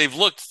 they've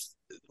looked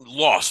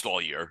lost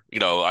all year,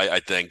 I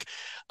think.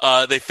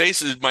 They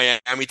face a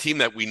Miami team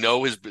that we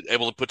know is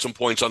able to put some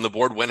points on the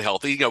board when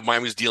healthy.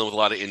 Miami's dealing with a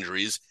lot of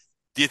injuries.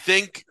 Do you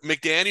think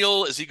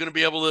McDaniel, is he going to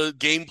be able to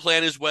game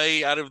plan his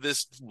way out of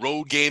this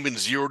road game in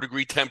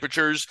 0-degree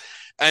temperatures?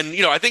 And,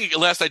 I think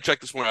last I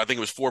checked this morning, I think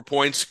it was 4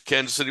 points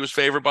Kansas City was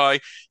favored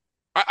by.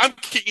 I'm, a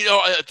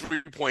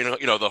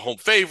 3-point, the home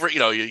favorite,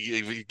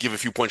 you give a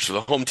few points to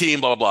the home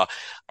team, blah, blah, blah.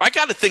 I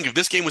got to think if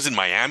this game was in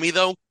Miami,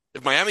 though,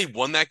 if Miami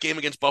won that game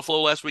against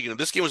Buffalo last week, and if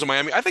this game was in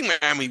Miami, I think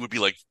Miami would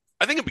be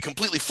I think it'd be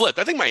completely flipped.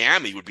 I think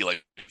Miami would be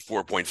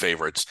 4-point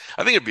favorites.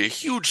 I think it'd be a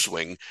huge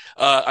swing.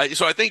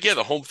 So I think,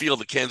 the home field,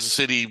 the Kansas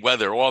City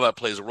weather, all that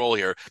plays a role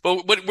here.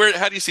 But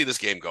how do you see this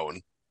game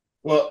going?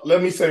 Well,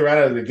 let me say right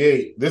out of the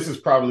gate, this is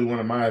probably one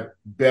of my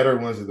better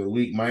ones of the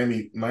week.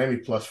 Miami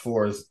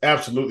 +4 is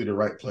absolutely the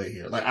right play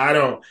here.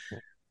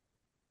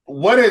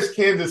 What has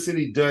Kansas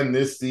City done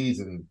this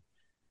season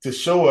to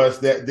show us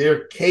that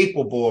they're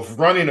capable of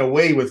running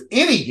away with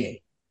any game?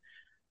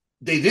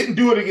 They didn't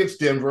do it against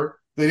Denver.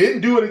 They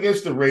didn't do it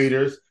against the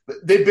Raiders.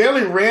 They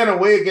barely ran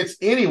away against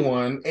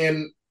anyone.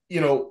 And,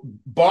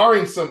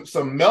 barring some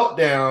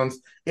meltdowns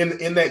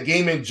in that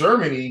game in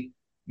Germany,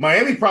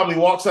 Miami probably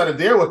walks out of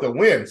there with a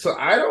win. So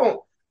I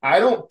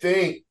don't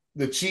think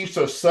the Chiefs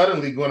are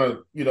suddenly going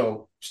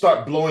to,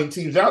 start blowing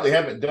teams out. They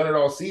haven't done it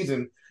all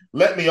season.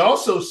 Let me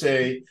also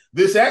say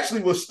this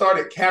actually was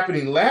started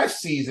happening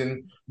last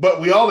season, but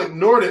we all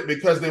ignored it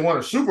because they won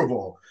a Super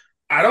Bowl.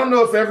 I don't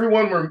know if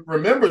everyone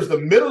remembers the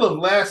middle of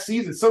last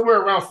season, somewhere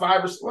around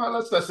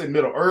let's not say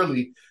middle,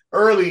 early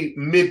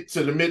mid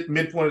to the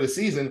midpoint of the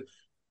season.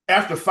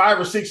 After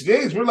 5 or 6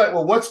 games, we're like,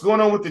 well, what's going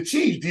on with the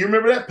Chiefs? Do you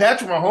remember that?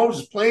 Patrick Mahomes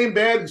is playing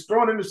bad. He's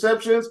throwing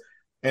interceptions.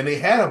 And they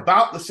had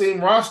about the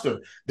same roster.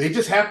 They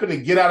just happened to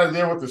get out of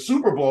there with the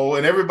Super Bowl,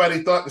 and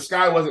everybody thought the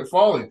sky wasn't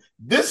falling.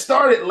 This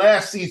started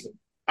last season.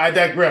 I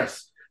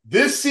digress.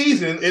 This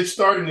season, it's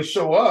starting to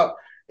show up.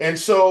 And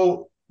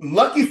so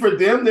lucky for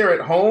them, they're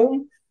at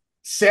home.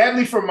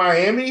 Sadly for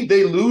Miami,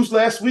 they lose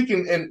last week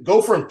and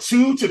go from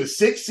 2 to the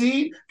 6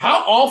 seed.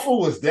 How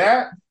awful was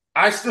that?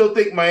 I still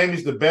think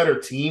Miami's the better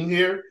team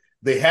here.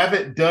 They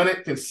haven't done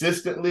it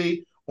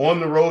consistently on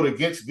the road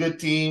against good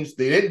teams.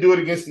 They didn't do it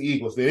against the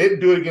Eagles. They didn't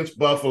do it against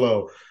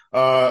Buffalo.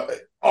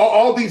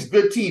 All these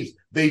good teams.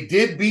 They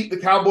did beat the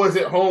Cowboys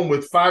at home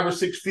with 5 or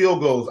 6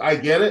 field goals. I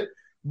get it.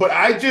 But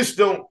I just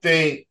don't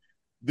think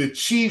the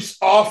Chiefs'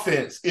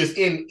 offense is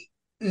in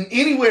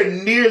anywhere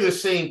near the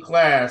same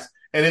class.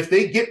 And if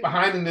they get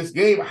behind in this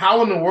game,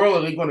 how in the world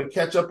are they going to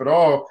catch up at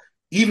all,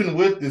 even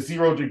with the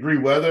 0-degree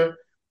weather?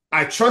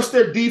 I trust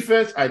their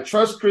defense. I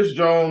trust Chris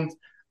Jones.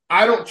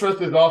 I don't trust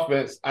his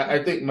offense.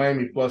 I think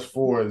Miami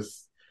 +4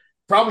 is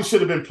probably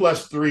should have been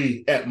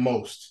 +3 at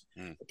most.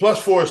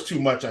 +4 is too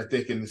much, I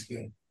think, in this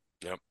game.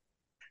 Yep.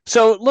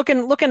 So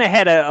looking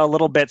ahead a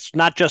little bit,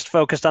 not just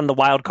focused on the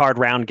wild card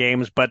round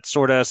games, but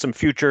sort of some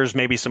futures,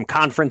 maybe some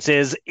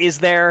conferences. Is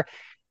there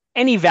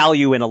any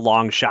value in a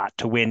long shot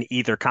to win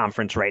either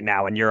conference right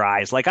now in your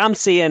eyes? Like, I'm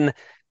seeing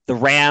the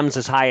Rams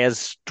as high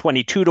as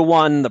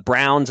 22-1, the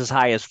Browns as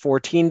high as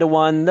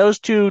 14-1. Those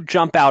two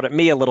jump out at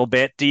me a little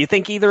bit. Do you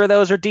think either of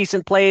those are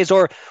decent plays,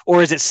 or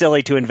is it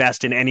silly to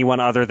invest in anyone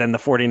other than the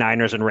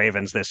 49ers and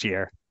Ravens this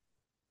year?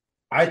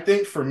 I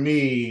think for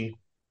me,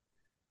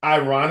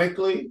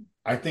 ironically,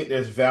 I think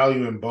there's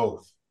value in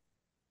both.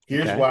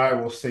 Here's why I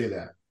will say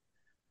that.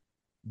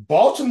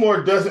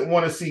 Baltimore doesn't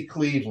want to see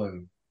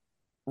Cleveland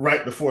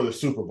right before the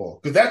Super Bowl,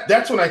 because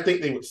that's when I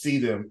think they would see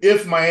them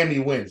if Miami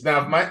wins.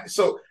 Now,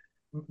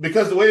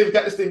 because the way they've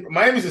got this thing,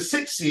 Miami's a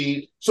 6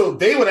 seed, so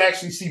they would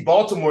actually see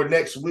Baltimore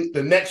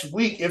the next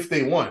week if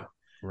they won.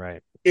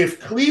 Right. If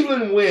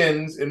Cleveland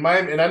wins in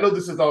Miami, and I know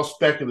this is all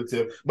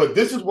speculative, but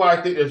this is why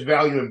I think there's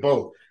value in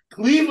both.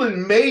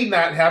 Cleveland may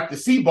not have to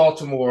see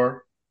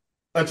Baltimore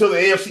until the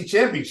AFC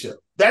Championship.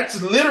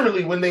 That's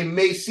literally when they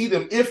may see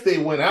them if they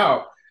win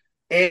out.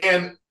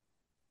 And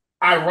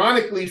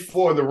ironically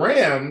for the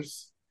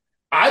Rams,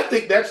 I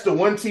think that's the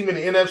one team in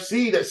the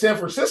NFC that San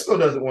Francisco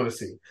doesn't want to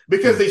see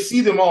because they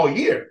see them all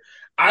year.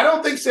 I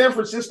don't think San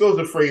Francisco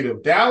is afraid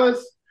of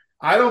Dallas.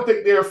 I don't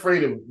think they're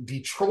afraid of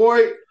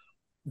Detroit.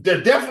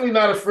 They're definitely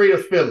not afraid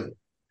of Philly.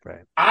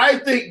 Right. I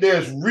think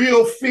there's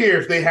real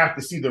fear if they have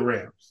to see the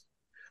Rams.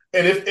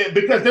 And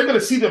because they're going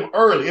to see them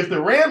early. If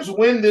the Rams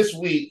win this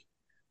week,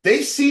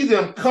 they see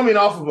them coming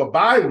off of a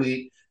bye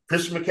week.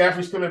 Christian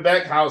McCaffrey's coming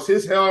back. How's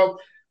his health?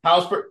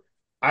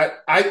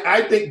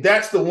 I think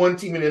that's the one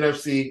team in the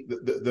NFC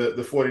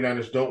the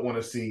 49ers don't want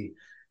to see.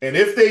 And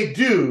if they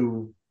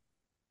do,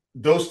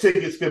 those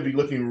tickets could be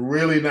looking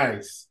really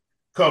nice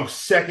come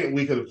second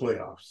week of the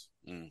playoffs.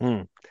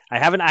 I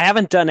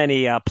haven't done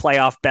any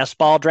playoff best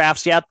ball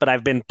drafts yet, but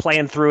I've been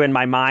playing through in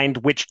my mind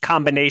which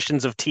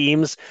combinations of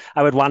teams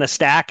I would want to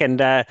stack,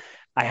 and I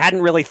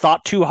hadn't really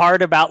thought too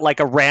hard about like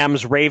a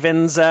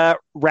Rams-Ravens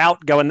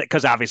route going,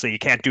 because obviously you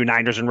can't do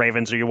Niners and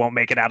Ravens or you won't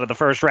make it out of the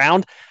first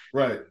round.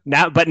 Right.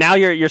 Now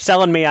you're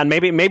selling me on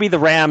maybe the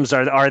Rams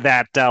are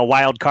that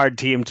wild card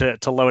team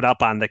to load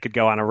up on that could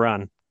go on a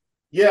run.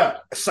 Yeah.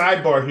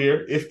 Sidebar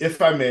here,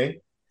 if I may.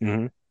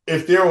 Mm-hmm.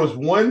 If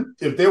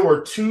there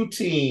were 2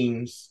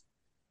 teams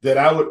that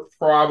I would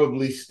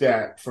probably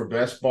stack for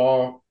best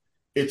ball,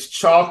 it's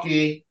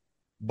chalky,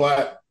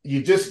 but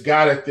you just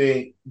got to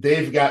think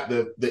they've got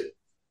the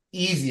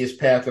easiest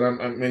path,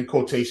 and I'm in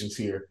quotations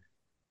here.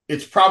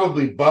 It's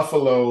probably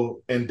Buffalo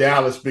and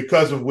Dallas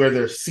because of where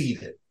they're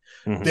seated.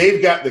 Mm-hmm.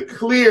 They've got the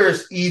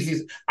clearest,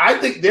 easiest. I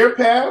think their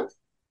path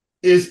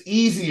is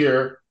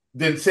easier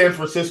than San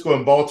Francisco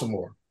and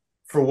Baltimore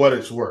for what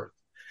it's worth.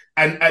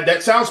 And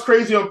that sounds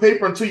crazy on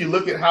paper until you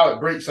look at how it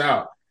breaks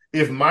out.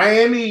 If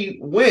Miami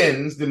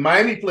wins, then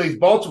Miami plays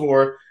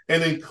Baltimore,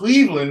 and then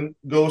Cleveland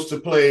goes to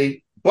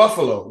play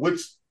Buffalo, which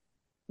is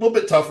a little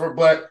bit tougher.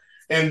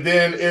 And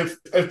then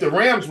if the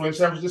Rams win,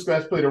 San Francisco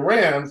has to play the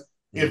Rams.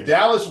 Mm-hmm. If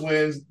Dallas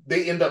wins,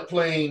 they end up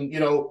playing,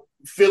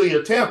 Philly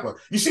or Tampa.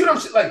 You see what I'm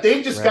saying? Like,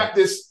 they've just got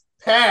this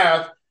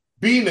path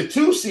being the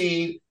 2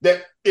 seed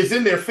that is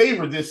in their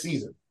favor this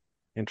season.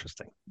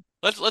 Interesting.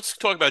 Let's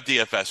talk about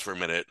DFS for a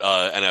minute.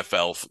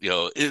 NFL,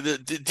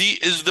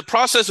 is the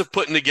process of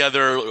putting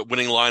together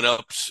winning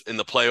lineups in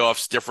the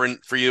playoffs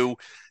different for you?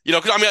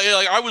 Because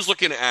I was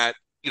looking at,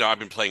 I've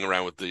been playing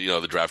around with the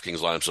DraftKings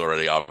lineups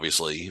already,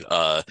 obviously,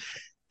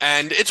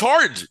 and it's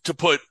hard to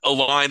put a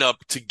lineup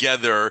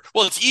together.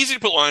 Well, it's easy to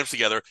put lineups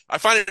together. I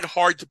find it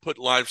hard to put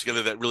lineups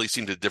together that really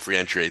seem to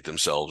differentiate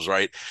themselves.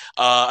 Right?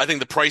 I think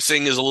the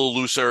pricing is a little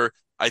looser.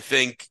 I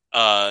think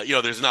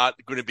there's not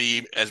going to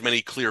be as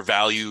many clear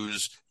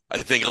values. I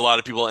think a lot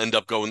of people end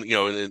up going,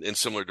 in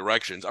similar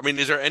directions. I mean,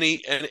 is there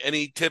any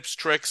tips,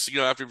 tricks,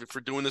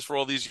 for doing this for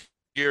all these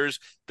years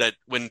that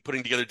when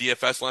putting together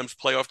DFS lineups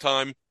playoff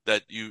time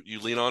that you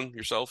lean on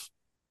yourself?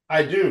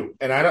 I do,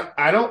 and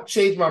I don't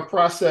change my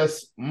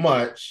process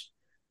much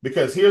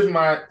because here's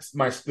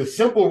the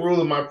simple rule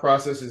of my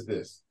process is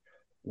this: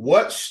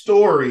 what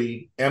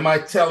story am I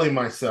telling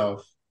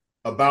myself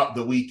about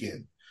the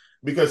weekend?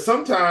 Because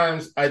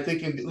sometimes I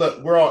think,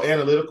 look, we're all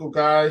analytical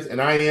guys,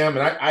 and I am,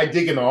 and I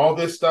dig into all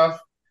this stuff.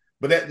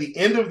 But at the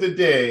end of the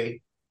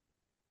day,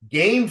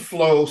 game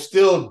flow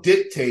still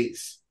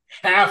dictates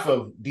half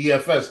of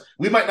DFS.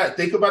 We might not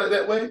think about it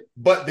that way,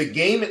 but the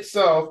game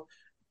itself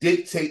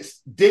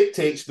dictates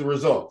the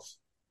results.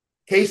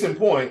 Case in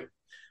point,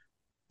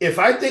 if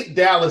I think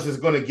Dallas is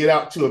going to get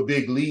out to a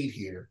big lead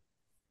here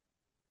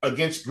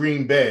against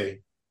Green Bay,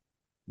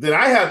 then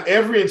I have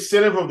every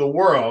incentive of the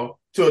world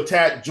to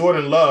attack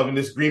Jordan Love in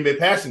this Green Bay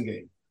passing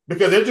game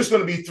because they're just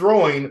going to be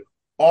throwing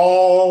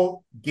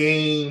all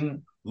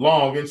game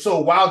long. And so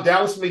while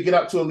Dallas may get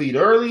out to a lead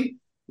early,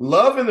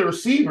 Love and the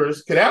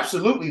receivers could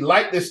absolutely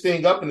light this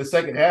thing up in the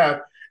second half.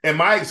 And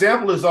my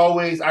example is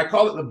always, I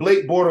call it the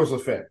Blake Bortles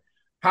effect.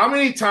 How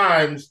many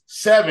times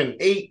 7,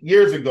 8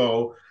 years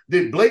ago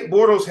did Blake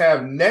Bortles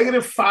have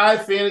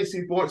 -5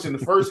 fantasy points in the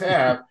first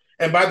half?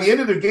 And by the end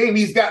of the game,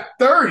 he's got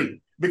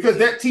 30 because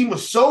that team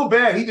was so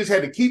bad. He just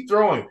had to keep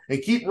throwing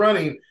and keep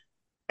running.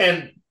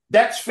 And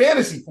that's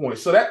fantasy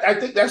points. So I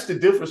think that's the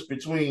difference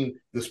between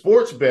the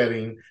sports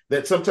betting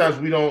that sometimes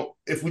we don't,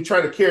 if we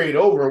try to carry it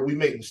over, we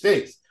make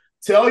mistakes.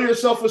 Tell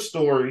yourself a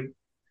story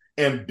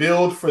and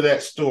build for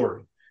that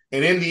story.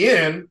 And in the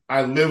end,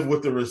 I live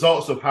with the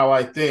results of how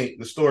I think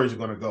the stories are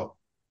going to go.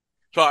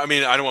 So, I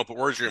mean, I don't want to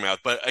put words in your mouth,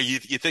 but you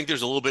think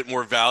there's a little bit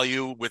more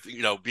value with,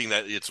 being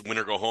that it's win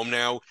or go home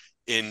now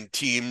in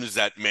teams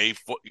that may,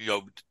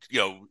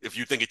 if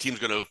you think a team's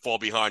going to fall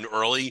behind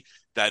early,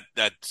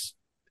 that's,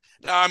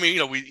 I mean,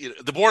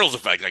 the Bortles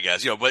effect, I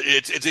guess, but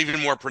it's even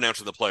more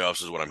pronounced in the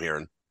playoffs is what I'm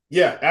hearing.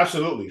 Yeah,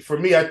 absolutely. For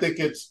me, I think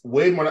it's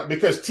way more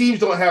because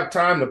teams don't have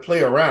time to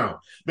play around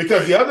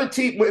because the other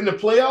team in the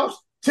playoffs,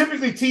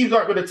 typically teams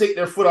aren't going to take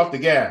their foot off the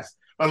gas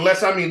unless,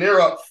 they're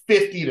up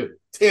 50-10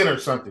 or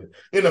something.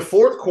 In the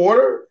fourth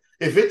quarter,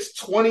 if it's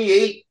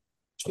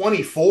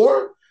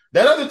 28-24,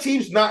 that other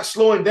team's not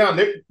slowing down.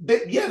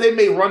 They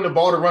may run the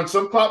ball to run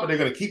some clock, but they're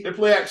going to keep their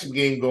play action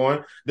game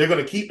going. They're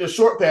going to keep their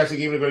short passing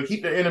game. They're going to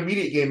keep their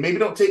intermediate game. Maybe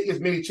don't take as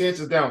many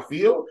chances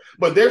downfield,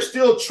 but they're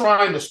still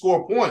trying to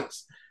score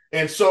points.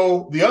 And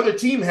so the other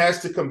team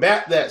has to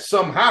combat that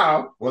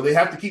somehow, or they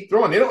have to keep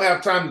throwing. They don't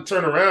have time to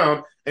turn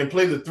around and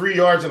play the 3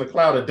 yards in a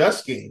cloud of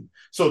dust game.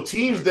 So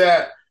teams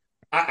that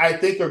I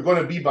think are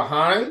going to be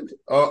behind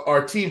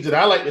are teams that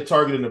I like to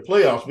target in the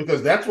playoffs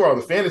because that's where all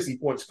the fantasy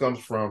points comes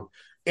from,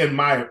 in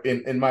my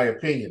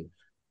opinion.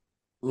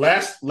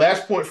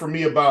 Last point for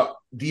me about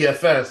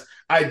DFS,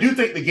 I do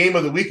think the game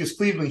of the week is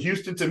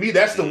Cleveland-Houston. To me,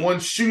 that's the one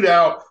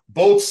shootout.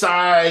 Both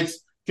sides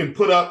can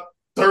put up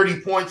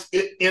 30 points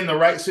in the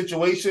right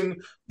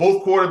situation.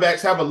 Both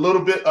quarterbacks have a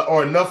little bit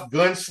or enough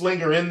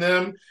gunslinger in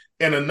them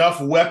and enough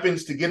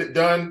weapons to get it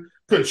done.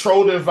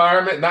 Controlled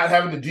environment, not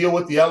having to deal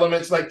with the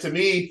elements. Like, to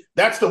me,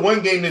 that's the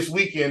one game this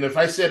weekend. If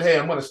I said, hey,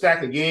 I'm going to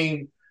stack a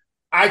game,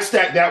 I'd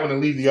stack that one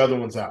and leave the other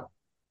ones out.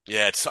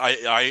 Yeah,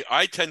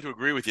 I tend to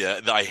agree with you.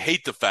 I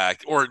hate the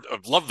fact, or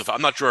love the fact.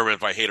 I'm not sure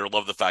if I hate or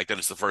love the fact that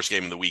it's the first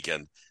game of the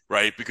weekend,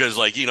 right? Because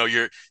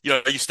you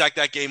stack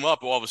that game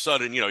up, all of a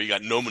sudden, you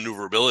got no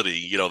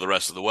maneuverability, the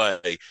rest of the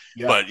way.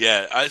 Yeah. But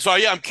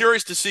I'm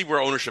curious to see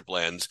where ownership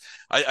lands.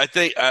 I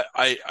think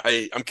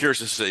I'm curious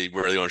to see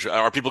where the ownership.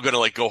 Are people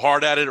going to go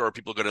hard at it, or are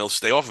people going to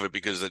stay off of it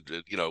because it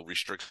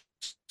restricts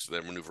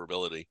their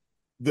maneuverability?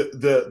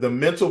 The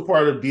mental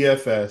part of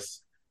DFS.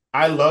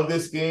 I love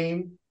this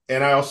game.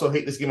 And I also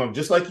hate this game. I'm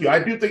just like you.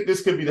 I do think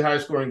this could be the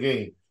highest scoring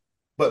game.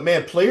 But,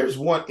 man, players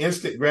want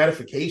instant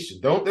gratification,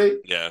 don't they?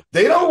 Yeah.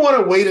 They don't want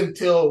to wait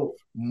until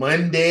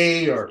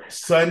Monday or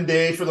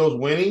Sunday for those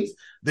winnings.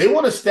 They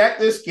want to stack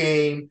this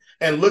game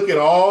and look at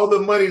all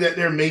the money that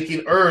they're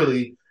making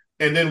early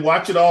and then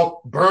watch it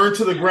all burn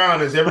to the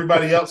ground as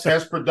everybody else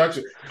has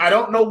production. I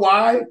don't know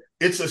why.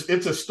 It's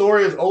a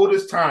story as old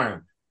as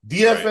time.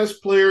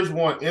 DFS players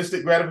want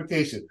instant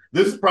gratification.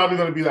 This is probably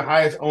going to be the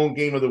highest owned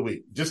game of the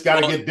week. Just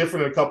got to get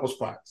different in a couple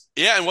spots.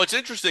 Yeah, and what's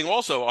interesting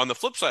also on the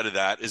flip side of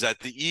that is that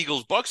the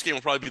Eagles-Bucks game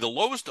will probably be the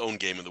lowest owned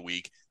game of the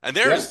week. And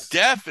there is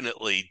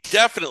definitely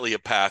a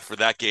path for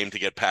that game to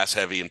get pass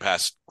heavy and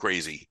pass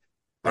crazy.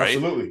 Right?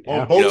 Absolutely.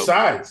 On both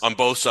sides. On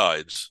both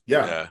sides.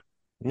 Yeah,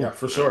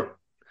 for sure.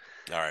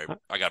 All right,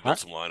 I got to build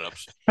some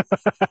lineups.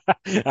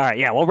 All right,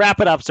 yeah, we'll wrap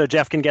it up so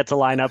Jeff can get to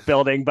lineup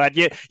building. But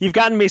you've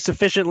gotten me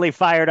sufficiently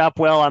fired up,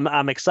 Will.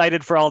 I'm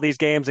excited for all these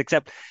games,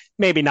 except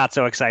maybe not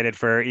so excited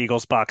for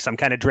Eagles-Bucks. I'm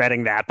kind of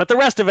dreading that. But the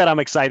rest of it I'm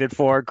excited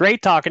for.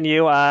 Great talking to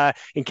you.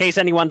 In case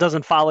anyone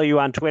doesn't follow you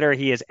on Twitter,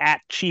 he is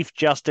at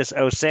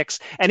ChiefJustice06.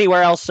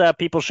 Anywhere else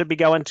people should be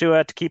going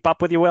to keep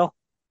up with you, Will?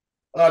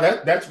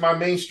 That's my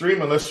main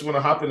stream, unless you want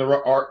to hop in the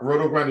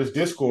Roto Grinders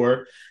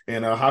Discord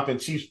and hop in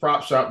Chiefs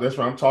Prop Shop. That's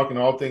where I'm talking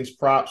all things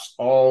props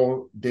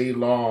all day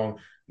long.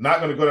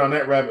 Not going to go down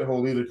that rabbit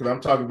hole either because I'm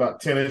talking about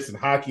tennis and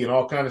hockey and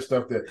all kind of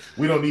stuff that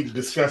we don't need to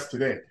discuss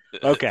today.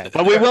 Okay,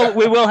 but we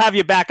will have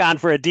you back on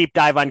for a deep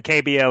dive on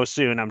KBO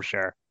soon, I'm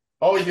sure.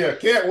 Oh, yeah.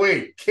 Can't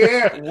wait.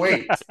 Can't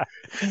wait.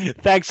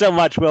 Thanks so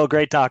much, Will.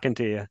 Great talking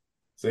to you.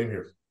 Same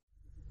here.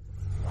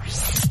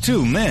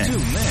 Two men.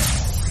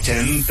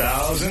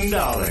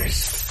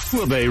 $10,000.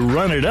 Will they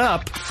run it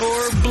up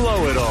or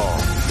blow it all?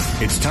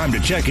 It's time to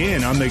check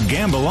in on the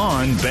Gamble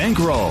On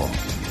Bankroll.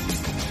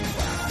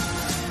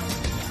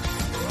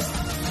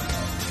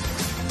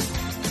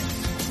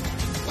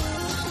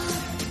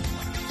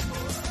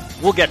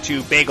 We'll get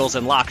to bagels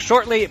and locks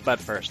shortly, but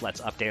first let's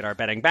update our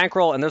betting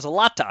bankroll, and there's a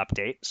lot to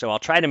update, so I'll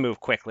try to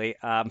move quickly.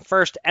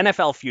 First,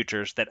 NFL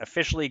futures that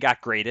officially got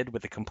graded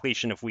with the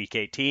completion of Week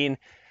 18.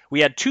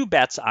 We had two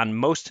bets on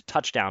most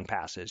touchdown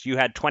passes. You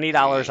had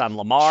 $20 on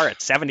Lamar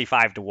at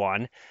 75 to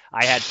 1.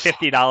 I had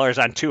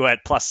 $50 on Tua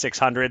at plus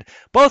 600.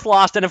 Both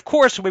lost, and of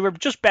course, we were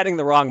just betting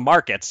the wrong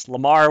markets.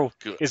 Lamar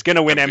is going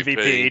to win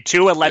MVP.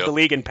 Tua led the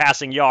league in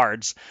passing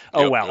yards.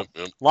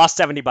 Lost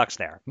 $70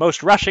 there.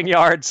 Most rushing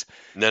yards.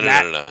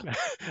 No.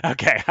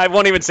 Okay, I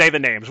won't even say the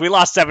names. We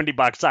lost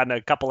 $70 on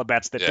a couple of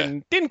bets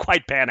that didn't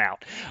quite pan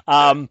out.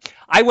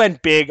 I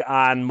went big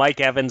on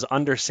Mike Evans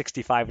under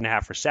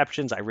 65.5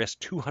 receptions. I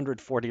risked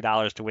 $240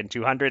 to win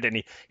 200, and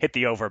he hit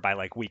the over by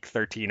like week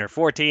 13 or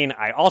 14.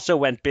 I also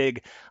went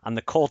big on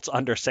the Colts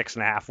under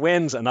 6.5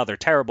 wins. Another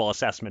terrible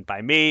assessment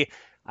by me.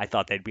 I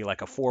thought they'd be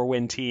like a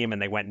 4-win team,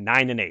 and they went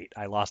 9-8.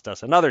 I lost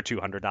us another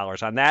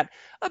 $200 on that.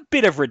 A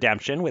bit of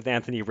redemption with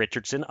Anthony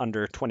Richardson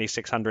under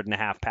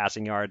 2,600.5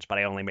 passing yards, but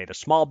I only made a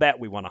small bet.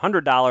 We won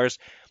 $100.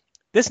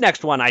 This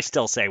next one I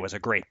still say was a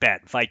great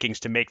bet. Vikings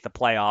to make the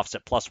playoffs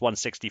at plus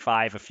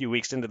 165 a few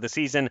weeks into the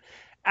season.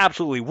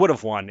 Absolutely would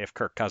have won if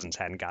Kirk Cousins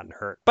hadn't gotten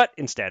hurt. But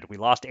instead, we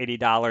lost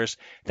 $80.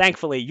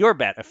 Thankfully, your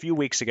bet a few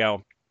weeks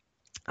ago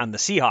on the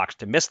Seahawks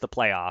to miss the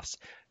playoffs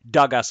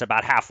dug us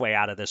about halfway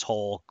out of this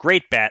hole.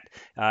 Great bet.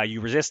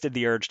 You resisted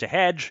the urge to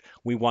hedge.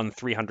 We won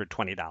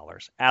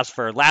 $320. As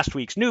for last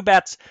week's new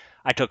bets,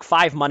 I took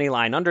 5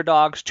 moneyline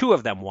underdogs. 2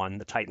 of them won,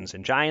 the Titans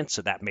and Giants,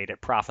 so that made it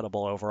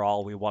profitable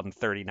overall. We won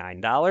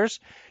 $39.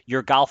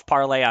 Your golf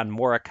parlay on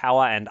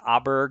Morikawa and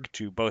Aberg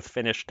to both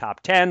finish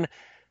top 10.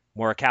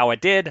 Morikawa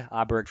did.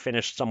 Aberg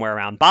finished somewhere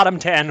around bottom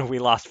 10. We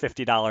lost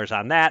 $50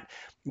 on that.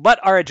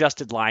 But our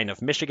adjusted line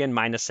of Michigan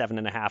minus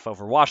 7.5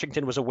 over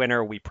Washington was a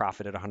winner. We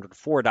profited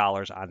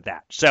 $104 on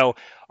that. So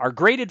our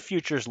graded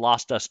futures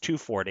lost us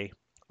 $240.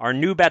 Our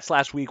new bets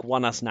last week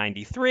won us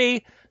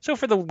 $93. So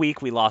for the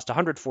week, we lost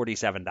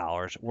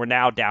 $147. We're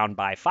now down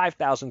by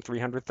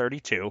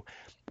 $5,332.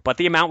 But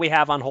the amount we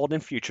have on hold in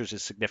futures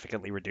is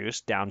significantly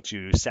reduced, down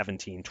to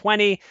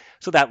 $1,720.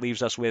 So that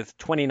leaves us with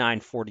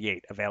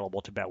 $2,948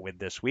 available to bet with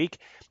this week.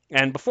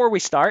 And before we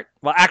start,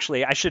 well,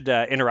 actually, I should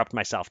interrupt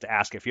myself to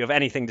ask if you have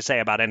anything to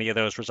say about any of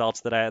those results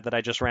that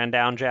I just ran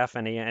down, Jeff.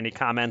 Any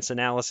comments,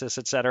 analysis,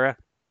 etc.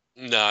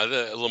 No,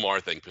 the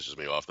Lamar thing pisses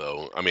me off,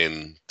 though. I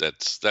mean,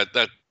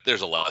 that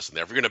there's a lesson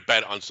there. If you're going to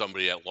bet on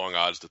somebody at long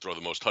odds to throw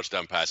the most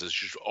touchdown passes,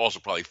 you should also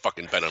probably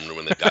fucking bet on him to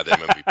win the goddamn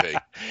MVP.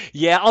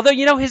 Yeah, although,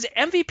 his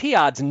MVP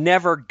odds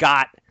never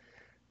got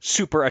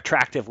super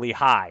attractively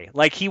high.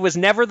 Like, he was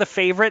never the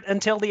favorite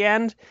until the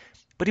end,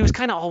 but he was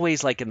kind of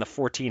always like in the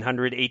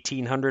 1,400,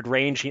 1,800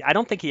 range. I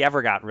don't think he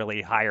ever got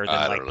really higher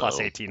than plus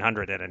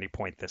 1,800 at any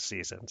point this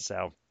season.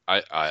 So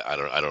I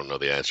don't know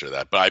the answer to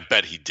that, but I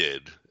bet he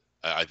did.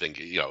 I think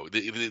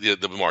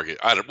the market.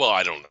 I don't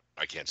know.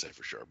 I can't say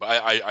for sure, but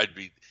I'd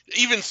be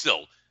even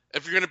still.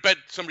 If you're going to bet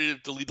somebody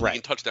to lead the league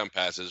in touchdown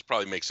passes, it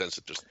probably makes sense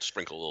to just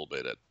sprinkle a little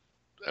bit at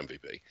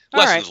MVP.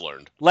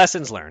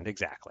 Lessons learned,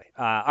 exactly.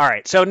 All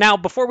right. So now,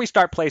 before we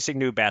start placing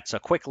new bets, a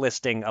quick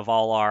listing of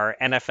all our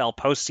NFL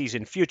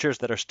postseason futures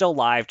that are still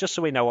live, just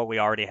so we know what we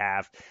already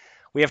have.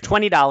 We have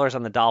 $20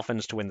 on the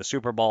Dolphins to win the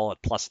Super Bowl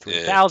at plus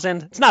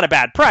 3,000. It's not a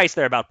bad price.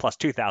 They're about plus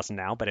 2,000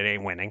 now, but it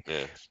ain't winning.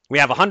 Yeah. We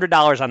have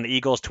 $100 on the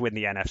Eagles to win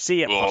the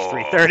NFC at plus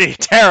 330.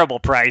 Terrible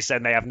price,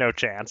 and they have no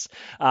chance.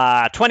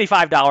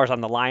 $25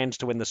 on the Lions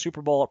to win the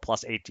Super Bowl at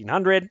plus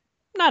 1,800.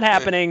 Not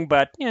happening,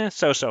 but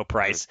so-so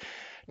price.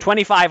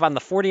 25 on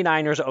the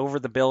 49ers over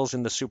the Bills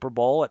in the Super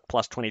Bowl at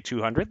plus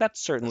 2,200. That's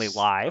certainly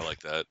live. I like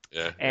that.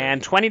 Yeah.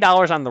 And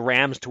 $20 on the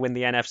Rams to win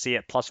the NFC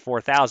at plus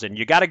 4,000.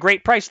 You got a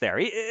great price there.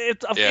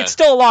 It's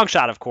still a long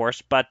shot, of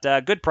course, but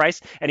good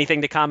price.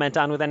 Anything to comment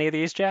on with any of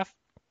these, Jeff?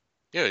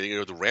 Yeah,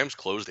 the Rams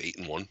closed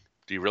 8-1.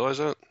 Do you realize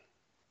that?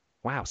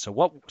 Wow. So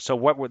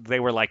what were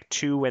they? Were like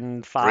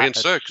 2-5.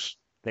 3-6.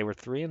 They were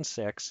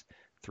 3-6.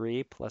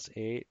 3 plus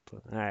 8.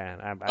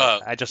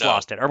 I just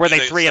lost it. Or were they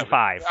 3-5?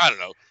 I don't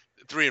know.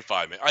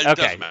 3-5, man. It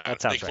doesn't matter.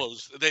 That sounds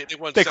right. They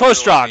won. They closed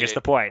strong. Is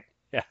the point?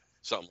 Yeah.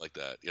 Something like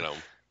that. Yeah. Right.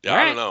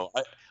 I don't know.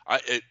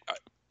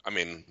 I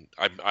mean,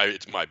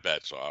 it's my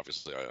bet, so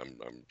obviously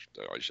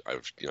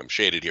I'm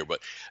shaded here, but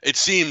it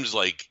seems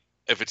like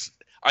I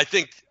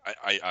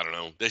don't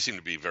know. They seem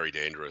to be very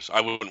dangerous.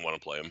 I wouldn't want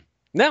to play them.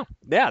 No,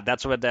 yeah,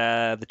 that's what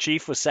the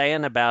chief was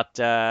saying about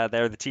they're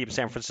the team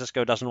San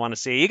Francisco doesn't want to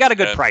see. You got a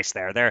good price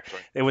there.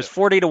 It was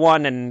 40 to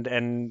 1,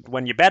 and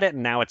when you bet it,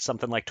 and now it's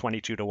something like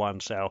 22 to 1.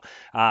 So,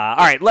 all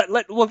right,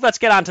 let's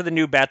get on to the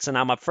new bets, and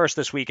I'm up first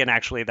this week, and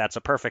actually that's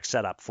a perfect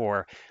setup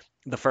for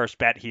the first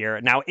bet here.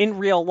 Now, in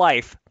real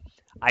life,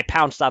 I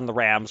pounced on the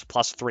Rams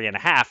plus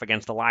 3.5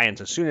 against the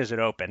Lions as soon as it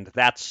opened.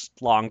 That's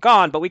long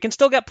gone, but we can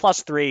still get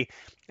plus 3,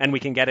 and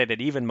we can get it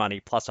at even money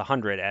plus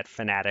 100 at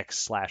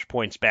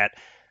Fanatics/PointsBet.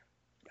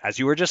 As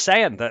you were just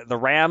saying, the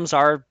Rams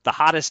are the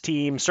hottest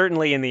team,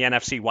 certainly in the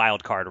NFC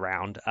wildcard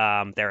round.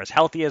 They're as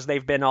healthy as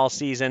they've been all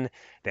season.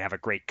 They have a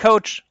great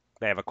coach.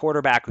 They have a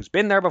quarterback who's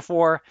been there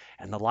before,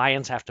 and the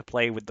Lions have to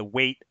play with the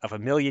weight of a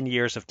million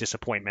years of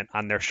disappointment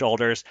on their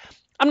shoulders.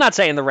 I'm not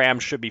saying the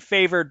Rams should be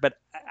favored, but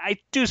I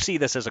do see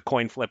this as a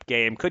coin flip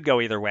game. Could go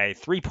either way.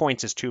 3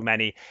 points is too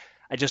many.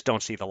 I just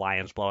don't see the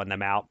Lions blowing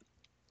them out.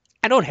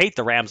 I don't hate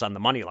the Rams on the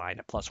money line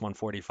at plus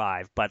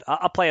 145, but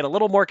I'll play it a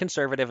little more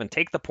conservative and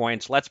take the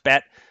points. Let's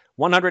bet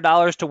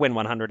 $100 to win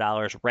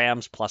 $100.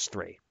 Rams plus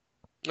 3.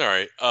 All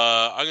right.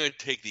 I'm going to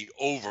take the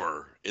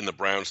over in the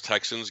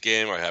Browns-Texans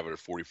game. I have it at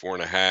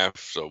 44.5,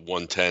 so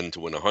 110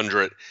 to win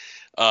 100.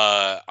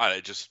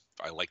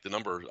 I like the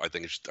number. I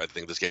think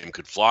this game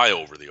could fly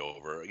over the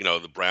over.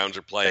 The Browns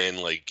are playing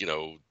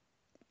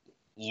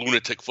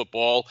lunatic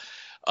football.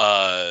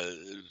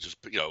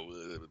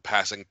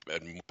 Passing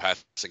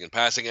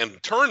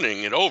and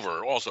turning it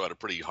over also at a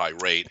pretty high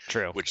rate.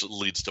 True. Which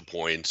leads to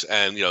points.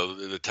 And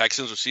the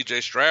Texans with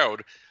C.J.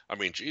 Stroud. I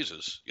mean,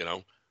 Jesus.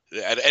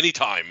 At any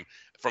time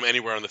from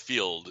anywhere on the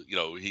field,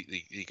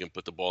 he can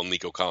put the ball in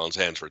Nico Collins'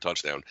 hands for a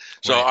touchdown.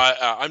 So right.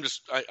 I'm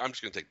just going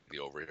to take the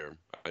over here.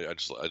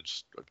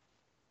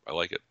 I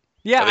like it.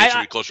 Yeah, I think it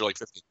should be closer to like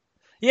 50.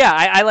 Yeah,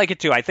 I like it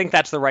too. I think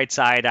that's the right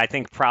side. I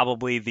think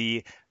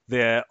probably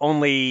the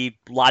only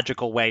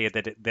logical way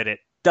that it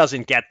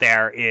doesn't get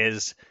there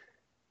is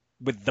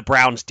with the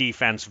Browns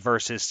defense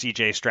versus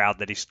C.J. Stroud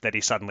that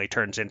he suddenly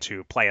turns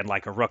into playing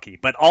like a rookie.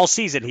 But all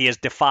season he has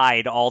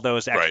defied all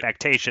those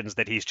expectations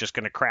that he's just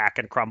going to crack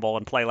and crumble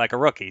and play like a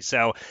rookie.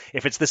 So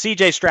if it's the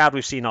C.J. Stroud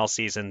we've seen all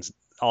season,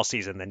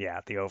 then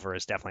yeah, the over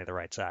is definitely the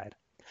right side.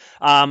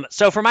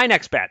 So for my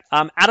next bet,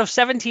 out of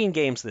 17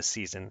 games this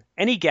season,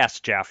 any guess,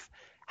 Jeff,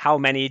 how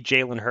many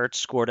Jalen Hurts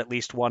scored at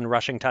least one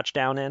rushing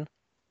touchdown in?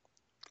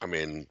 I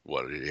mean,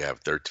 what did you have?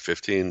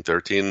 15,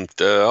 13?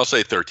 I'll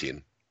say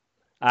 13.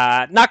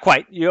 Not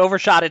quite. You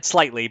overshot it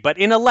slightly, but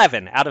in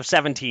 11 out of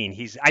 17,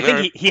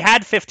 he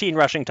had 15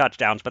 rushing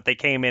touchdowns, but they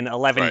came in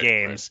 11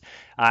 games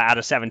out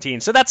of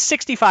 17. So that's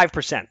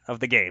 65%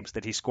 of the games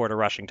that he scored a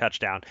rushing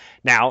touchdown.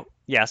 Now,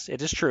 yes,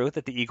 it is true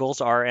that the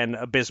Eagles are an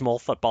abysmal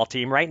football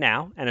team right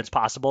now, and it's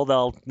possible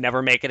they'll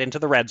never make it into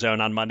the red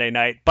zone on Monday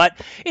night. But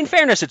in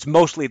fairness, it's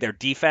mostly their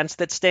defense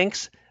that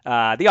stinks.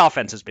 The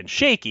offense has been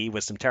shaky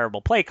with some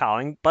terrible play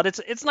calling, but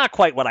it's not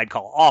quite what I'd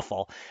call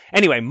awful.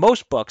 Anyway,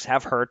 most books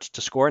have Hurts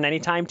to score an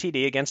anytime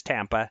TD against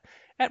Tampa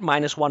at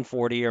minus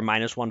 140 or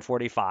minus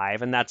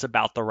 145, and that's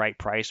about the right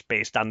price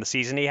based on the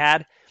season he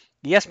had.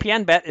 The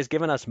ESPN bet is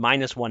giving us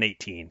minus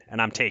 118,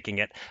 and I'm taking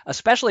it,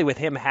 especially with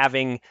him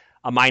having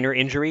a minor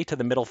injury to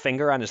the middle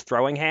finger on his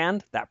throwing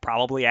hand. That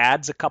probably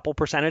adds a couple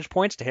percentage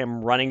points to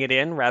him running it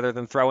in rather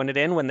than throwing it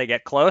in when they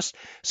get close.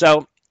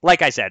 So,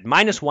 like I said,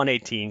 minus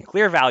 118,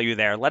 clear value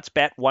there. Let's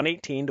bet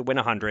 118 to win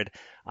 100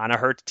 on a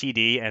Hurts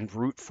TD and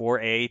root for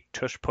a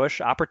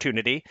tush-push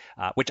opportunity,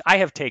 which I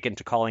have taken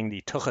to calling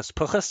the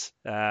tuchus-puchus,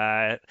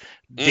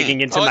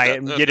 digging into my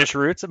Yiddish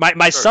roots.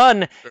 My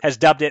son has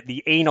dubbed it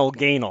the anal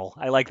gainal.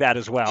 I like that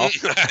as well.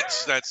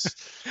 That's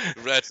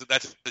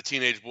the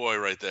teenage boy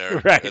right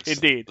there. Right, that's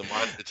indeed.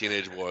 The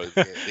teenage boy.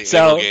 The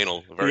anal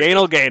gainal. The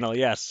anal gainal,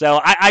 yes.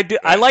 So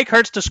I like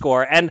Hurts to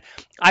score, and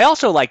I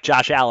also like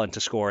Josh Allen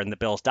to score in the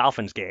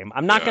Bills-Dolphins game.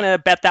 I'm not going to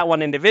bet that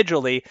one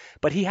individually,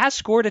 but he has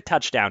scored a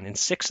touchdown in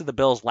 6 of the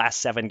Bills' last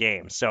 7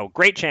 games. So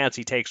great chance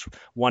he takes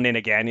one in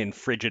again in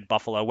frigid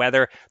Buffalo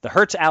weather. The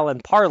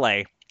Hurts-Allen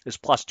parlay is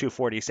plus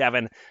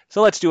 247.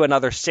 So let's do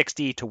another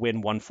 60 to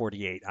win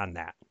 148 on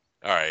that.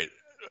 All right.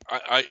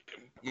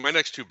 My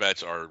next 2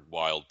 bets are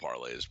wild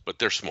parlays, but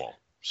they're small.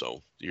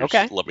 So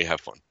just let me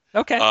have fun.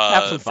 Okay,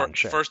 have some fun,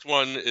 sure. First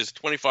one is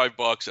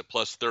 $25 at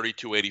plus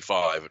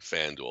 32.85 at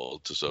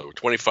FanDuel. So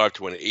 25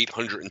 to win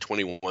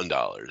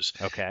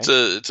 $821. Okay. It's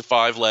a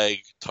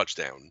 5-leg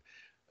touchdown.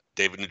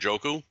 David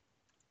Njoku,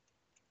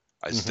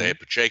 Isaiah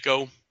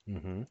Pacheco,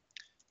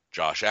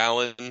 Josh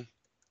Allen,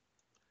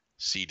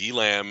 CD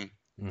Lamb,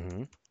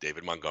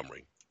 David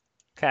Montgomery.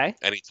 Okay.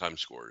 Anytime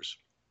scores.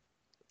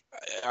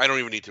 I don't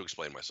even need to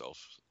explain myself.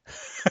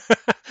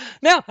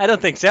 No, I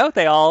don't think so.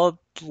 They all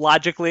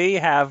logically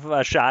have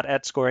a shot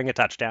at scoring a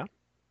touchdown.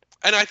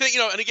 And I think,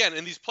 and again,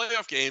 in these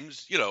playoff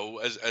games,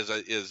 as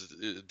I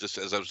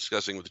was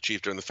discussing with the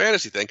Chief during the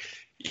fantasy thing,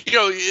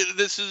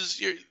 this is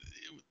you're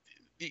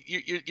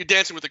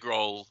dancing with the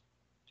girl.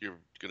 You're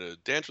gonna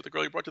dance with the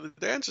girl you brought to the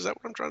dance. Is that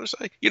what I'm trying to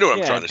say? You know what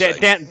I'm trying to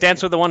say.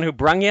 Dance with the one who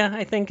brung you,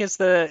 I think is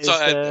the.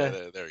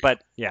 There you go.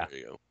 Yeah. There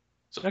you go.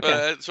 So,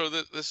 okay.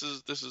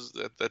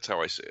 That's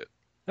how I see it.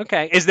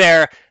 Okay. Is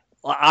there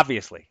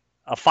obviously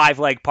a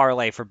 5-leg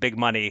parlay for big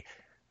money?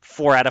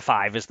 4 out of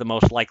 5 is the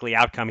most likely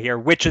outcome here.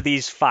 Which of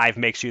these 5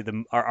 makes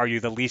you are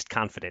you the least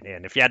confident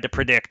in? If you had to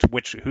predict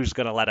who's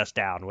going to let us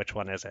down, which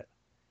one is it?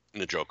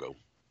 Njoku.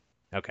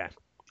 Okay.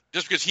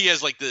 Just because he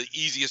has like the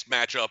easiest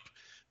matchup,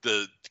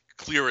 the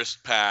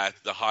clearest path,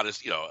 the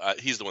hottest.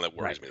 He's the one that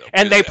worries me though.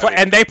 And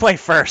they play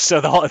first,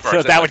 so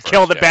that would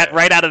kill the bet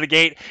right out of the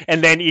gate,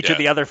 and then each of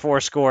the other 4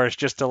 scores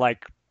just to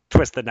like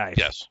twist the knife.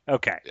 Yes.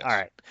 Okay. Yes. All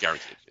right.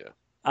 Guaranteed. Yeah.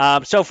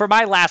 So for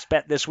my last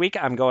bet this week,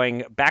 I'm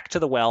going back to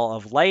the well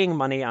of laying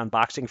money on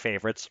boxing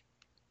favorites.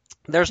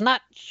 There's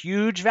not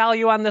huge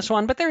value on this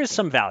one, but there is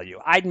some value.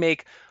 I'd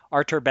make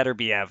Artur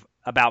Beterbiev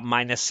about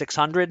minus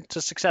 600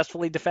 to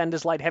successfully defend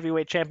his light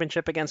heavyweight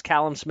championship against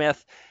Callum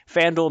Smith.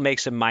 FanDuel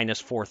makes him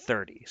minus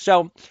 430.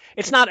 So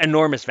it's not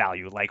enormous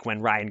value like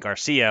when Ryan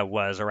Garcia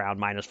was around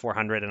minus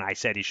 400 and I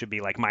said he should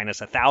be like minus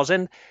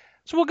 1,000.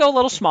 So we'll go a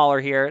little smaller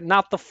here,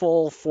 not the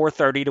full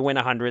 430 to win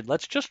 100.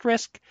 Let's just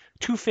risk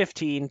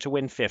 215 to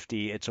win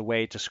 50. It's a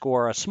way to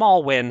score a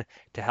small win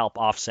to help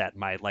offset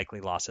my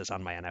likely losses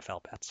on my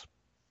NFL bets.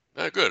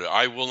 Good.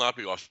 I will not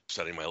be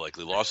offsetting my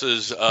likely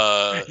losses.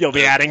 You'll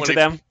be adding to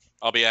them?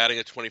 I'll be adding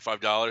a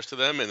 $25 to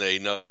them and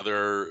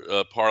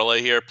another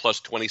parlay here, plus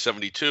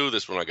 2072.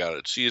 This one I got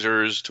at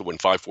Caesars to win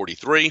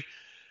 543.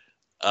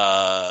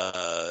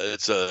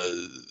 It's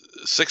a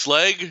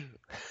 6-leg.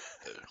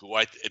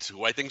 It's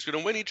who I think is going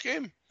to win each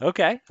game.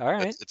 Okay, all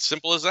right. It's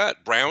simple as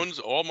that. Browns,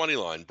 all money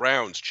line.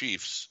 Browns,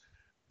 Chiefs,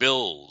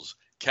 Bills,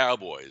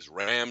 Cowboys,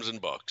 Rams,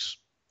 and Bucks.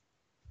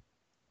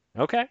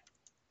 Okay.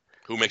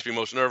 Who makes me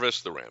most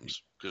nervous? The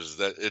Rams, because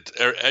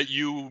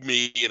you,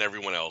 me, and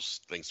everyone else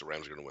thinks the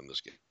Rams are going to win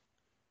this game.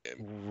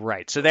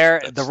 Right. So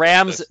the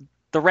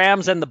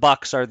Rams and the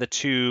Bucks are the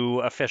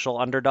two official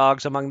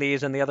underdogs among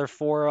these, and the other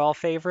four are all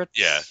favorites.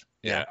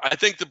 Yeah. I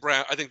think the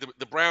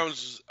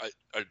Browns.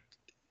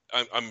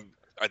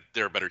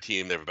 They're a better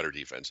team. They have a better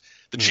defense.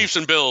 The Chiefs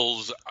and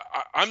Bills,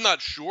 I'm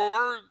not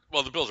sure.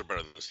 Well, the Bills are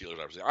better than the Steelers,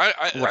 obviously.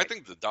 I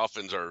think the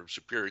Dolphins are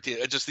superior team.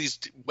 It's just these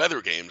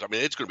weather games. I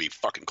mean, it's going to be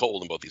fucking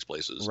cold in both these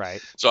places.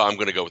 Right. So I'm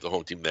going to go with the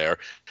home team there.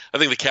 I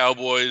think the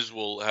Cowboys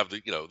will have they're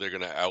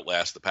going to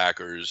outlast the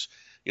Packers.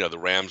 The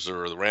Rams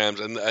are the Rams,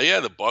 and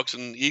the Bucks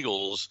and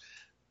Eagles.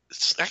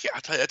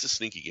 I'll tell you, that's a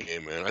sneaky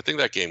game, man. I think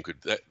that game could.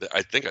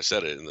 I think I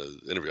said it in the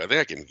interview. I think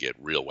that game can get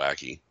real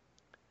wacky.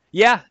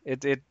 Yeah,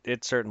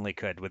 it certainly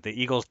could, with the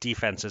Eagles'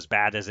 defense as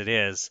bad as it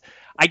is.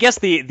 I guess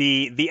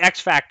the X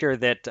factor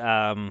that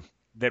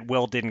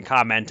Will didn't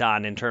comment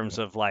on in terms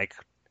of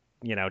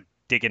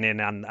digging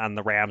in on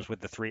the Rams with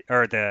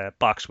the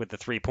Bucks with the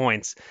 3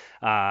 points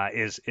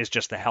is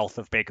just the health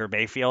of Baker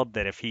Mayfield.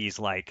 That if he's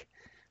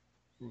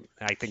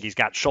I think he's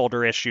got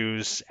shoulder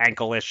issues,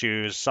 ankle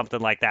issues, something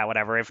like that,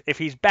 whatever. If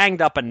he's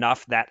banged up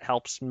enough, that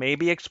helps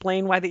maybe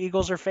explain why the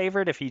Eagles are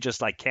favored. If he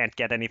just can't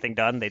get anything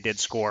done, they did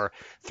score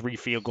 3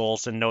 field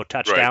goals and no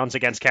touchdowns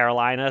against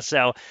Carolina.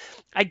 So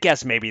I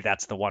guess maybe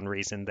that's the one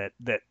reason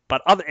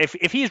but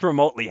if he's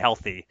remotely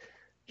healthy,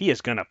 he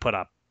is going to put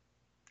up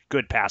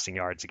good passing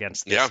yards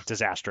against this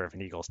disaster of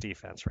an Eagles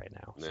defense right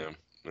now. So.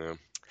 Yeah.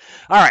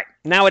 All right,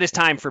 now it is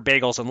time for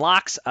Bagels and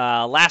Locks.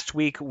 Last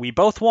week, we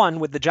both won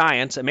with the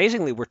Giants.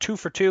 Amazingly, we're 2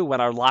 for 2 when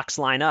our locks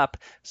line up.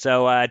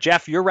 So,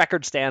 Jeff, your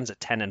record stands at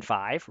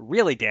 10-5.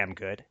 Really damn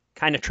good.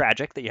 Kind of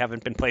tragic that you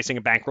haven't been placing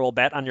a bankroll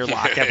bet on your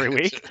lock every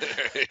week.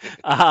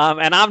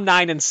 And I'm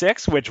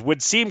 9-6, which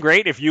would seem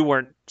great if you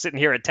weren't sitting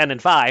here at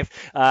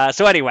 10-5.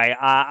 So anyway,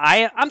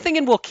 I'm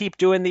thinking we'll keep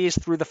doing these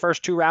through the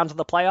first 2 rounds of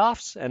the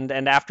playoffs,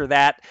 and after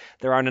that,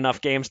 there aren't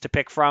enough games to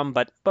pick from.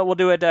 But we'll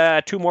do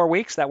it 2 more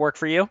weeks. That work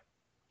for you?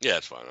 Yeah,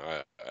 it's fine.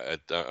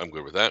 I'm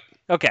good with that.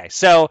 Okay,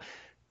 so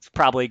it's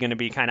probably going to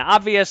be kind of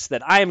obvious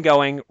that I am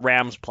going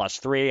Rams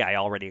 +3. I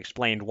already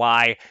explained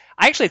why.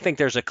 I actually think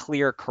there's a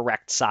clear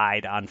correct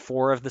side on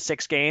 4 of the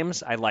 6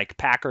 games. I like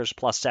Packers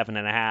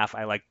 +7.5.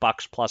 I like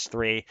Bucks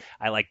 +3.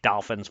 I like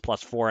Dolphins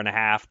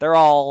 +4.5. They're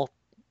all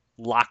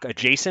lock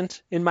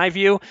adjacent in my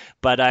view,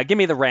 but give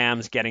me the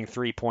Rams getting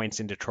 3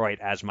 points in Detroit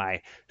as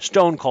my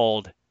stone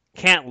cold,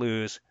 can't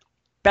lose,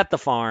 bet the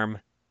farm.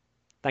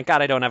 Thank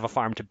God I don't have a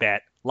farm to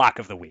bet. Lock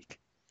of the week.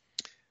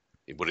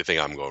 What do you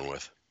think I'm going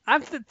with? I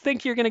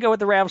think you're going to go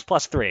with the Rams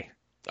 +3.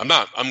 I'm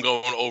not. I'm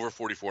going over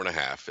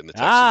 44.5 in the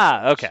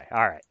Texans. Okay.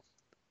 All right.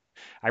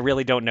 I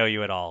really don't know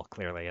you at all,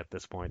 clearly, at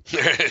this point.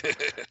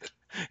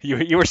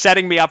 You were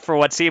setting me up for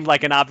what seemed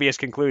like an obvious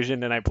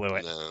conclusion, and I blew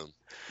it.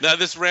 Now,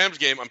 this Rams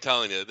game, I'm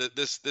telling you,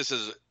 this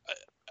is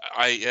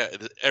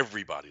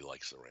everybody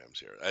likes the Rams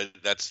here.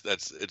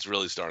 It's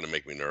really starting to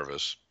make me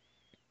nervous.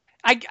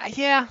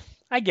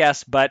 I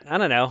guess, but I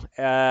don't know.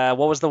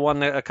 What was the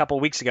one a couple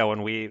weeks ago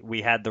when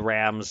we had the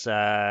Rams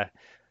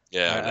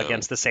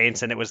against the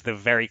Saints, and it was the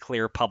very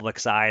clear public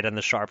side, and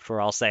the sharps were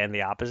all saying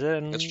the opposite,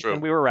 and, That's true.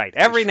 And we were right.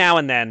 Every now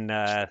and then,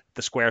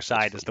 the square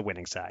side is the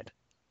winning side.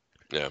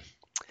 Yeah.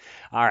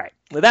 All right.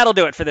 Well, that'll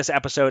do it for this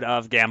episode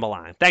of Gamble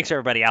On. Thanks,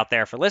 everybody out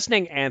there, for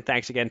listening, and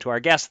thanks again to our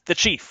guest, the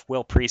Chief,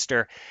 Will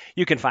Priester.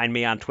 You can find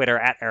me on Twitter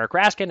at Eric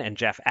Raskin and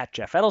Jeff at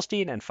Jeff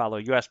Edelstein, and follow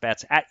US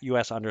Bets at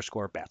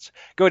US_bets.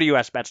 Go to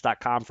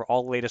usbets.com for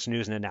all the latest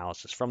news and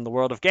analysis from the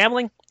world of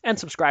gambling, and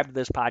subscribe to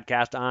this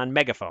podcast on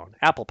Megaphone,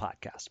 Apple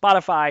Podcasts,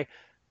 Spotify,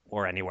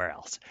 or anywhere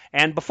else.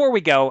 And before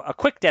we go, a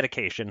quick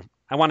dedication.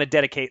 I want to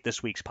dedicate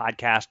this week's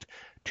podcast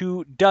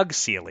to Doug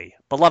Seeley,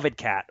 beloved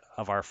cat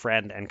of our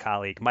friend and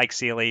colleague Mike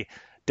Seeley.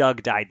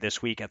 Doug died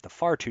this week at the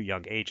far too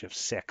young age of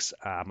 6.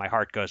 My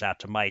heart goes out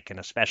to Mike and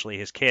especially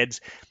his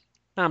kids.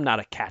 I'm not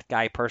a cat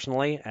guy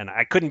personally, and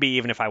I couldn't be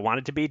even if I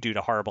wanted to be due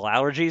to horrible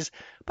allergies,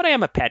 but I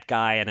am a pet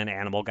guy and an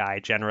animal guy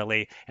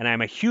generally, and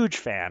I'm a huge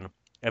fan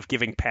of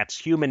giving pets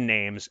human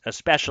names,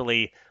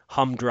 especially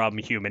humdrum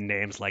human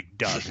names like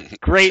Doug.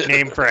 Great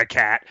name for a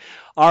cat.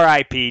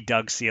 R.I.P.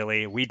 Doug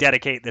Seeley. We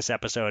dedicate this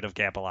episode of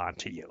Gamble On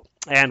to you.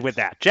 And with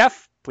that,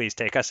 Jeff, please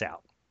take us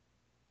out.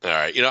 All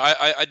right.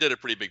 I did a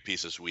pretty big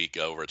piece this week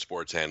over at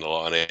Sports Handle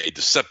on a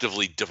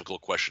deceptively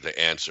difficult question to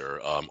answer.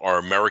 Are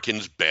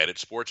Americans bad at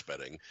sports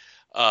betting?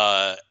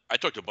 I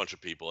talked to a bunch of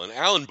people, and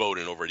Alan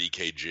Bowden over at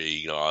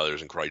EKG,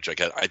 others in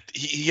Krychek,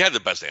 he had the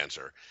best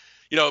answer.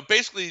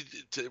 Basically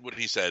what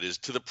he said is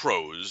to the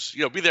pros,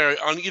 be there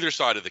on either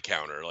side of the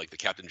counter, like the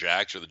Captain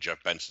Jacks or the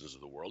Jeff Bensons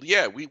of the world.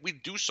 Yeah, we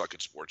do suck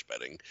at sports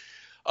betting.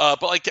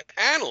 But like to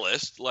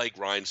analysts like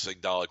Ryan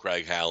Sigdahl,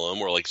 Craig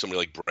Hallam, or like somebody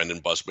like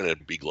Brendan Bussman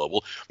at B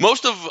Global,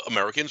 most of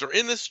Americans are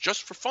in this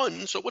just for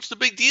fun. So what's the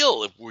big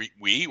deal if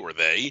we or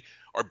they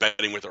are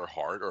betting with our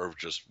heart or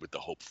just with the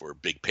hope for a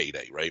big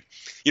payday, right?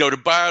 To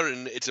buy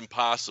it, it's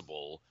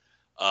impossible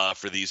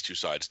for these two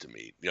sides to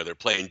meet. They're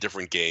playing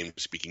different games,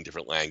 speaking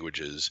different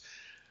languages.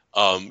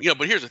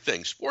 But here's the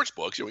thing: sports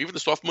books, even the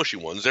soft, mushy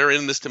ones, they're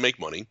in this to make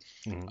money.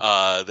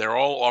 Mm-hmm. They're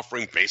all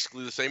offering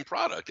basically the same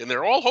product, and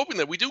they're all hoping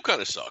that we do kind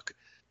of suck.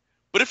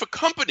 But if a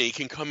company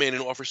can come in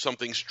and offer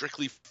something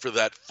strictly for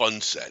that fun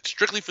set,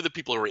 strictly for the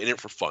people who are in it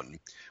for fun,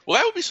 well,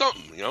 that would be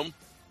something,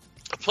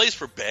 a place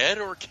for bad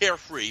or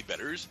carefree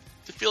bettors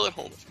to feel at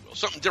home, if you will,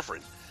 something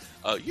different.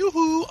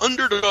 Yoo-hoo,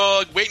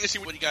 underdog, waiting to see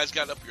what you guys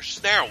got up your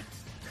snout,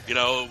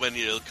 when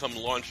you come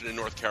launching in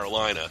North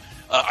Carolina.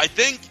 I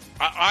think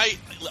I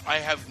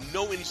have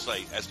no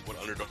insight as to what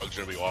underdog's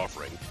going to be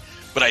offering,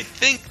 but I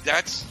think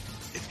that's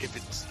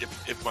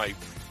if my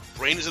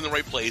brain is in the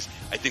right place,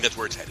 I think that's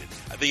where it's headed.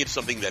 I think it's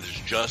something that is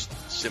just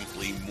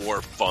simply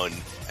more fun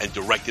and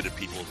directed at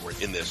people who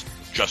are in this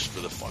just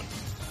for the fun.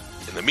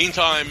 In the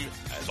meantime,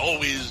 as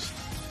always,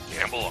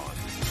 gamble on.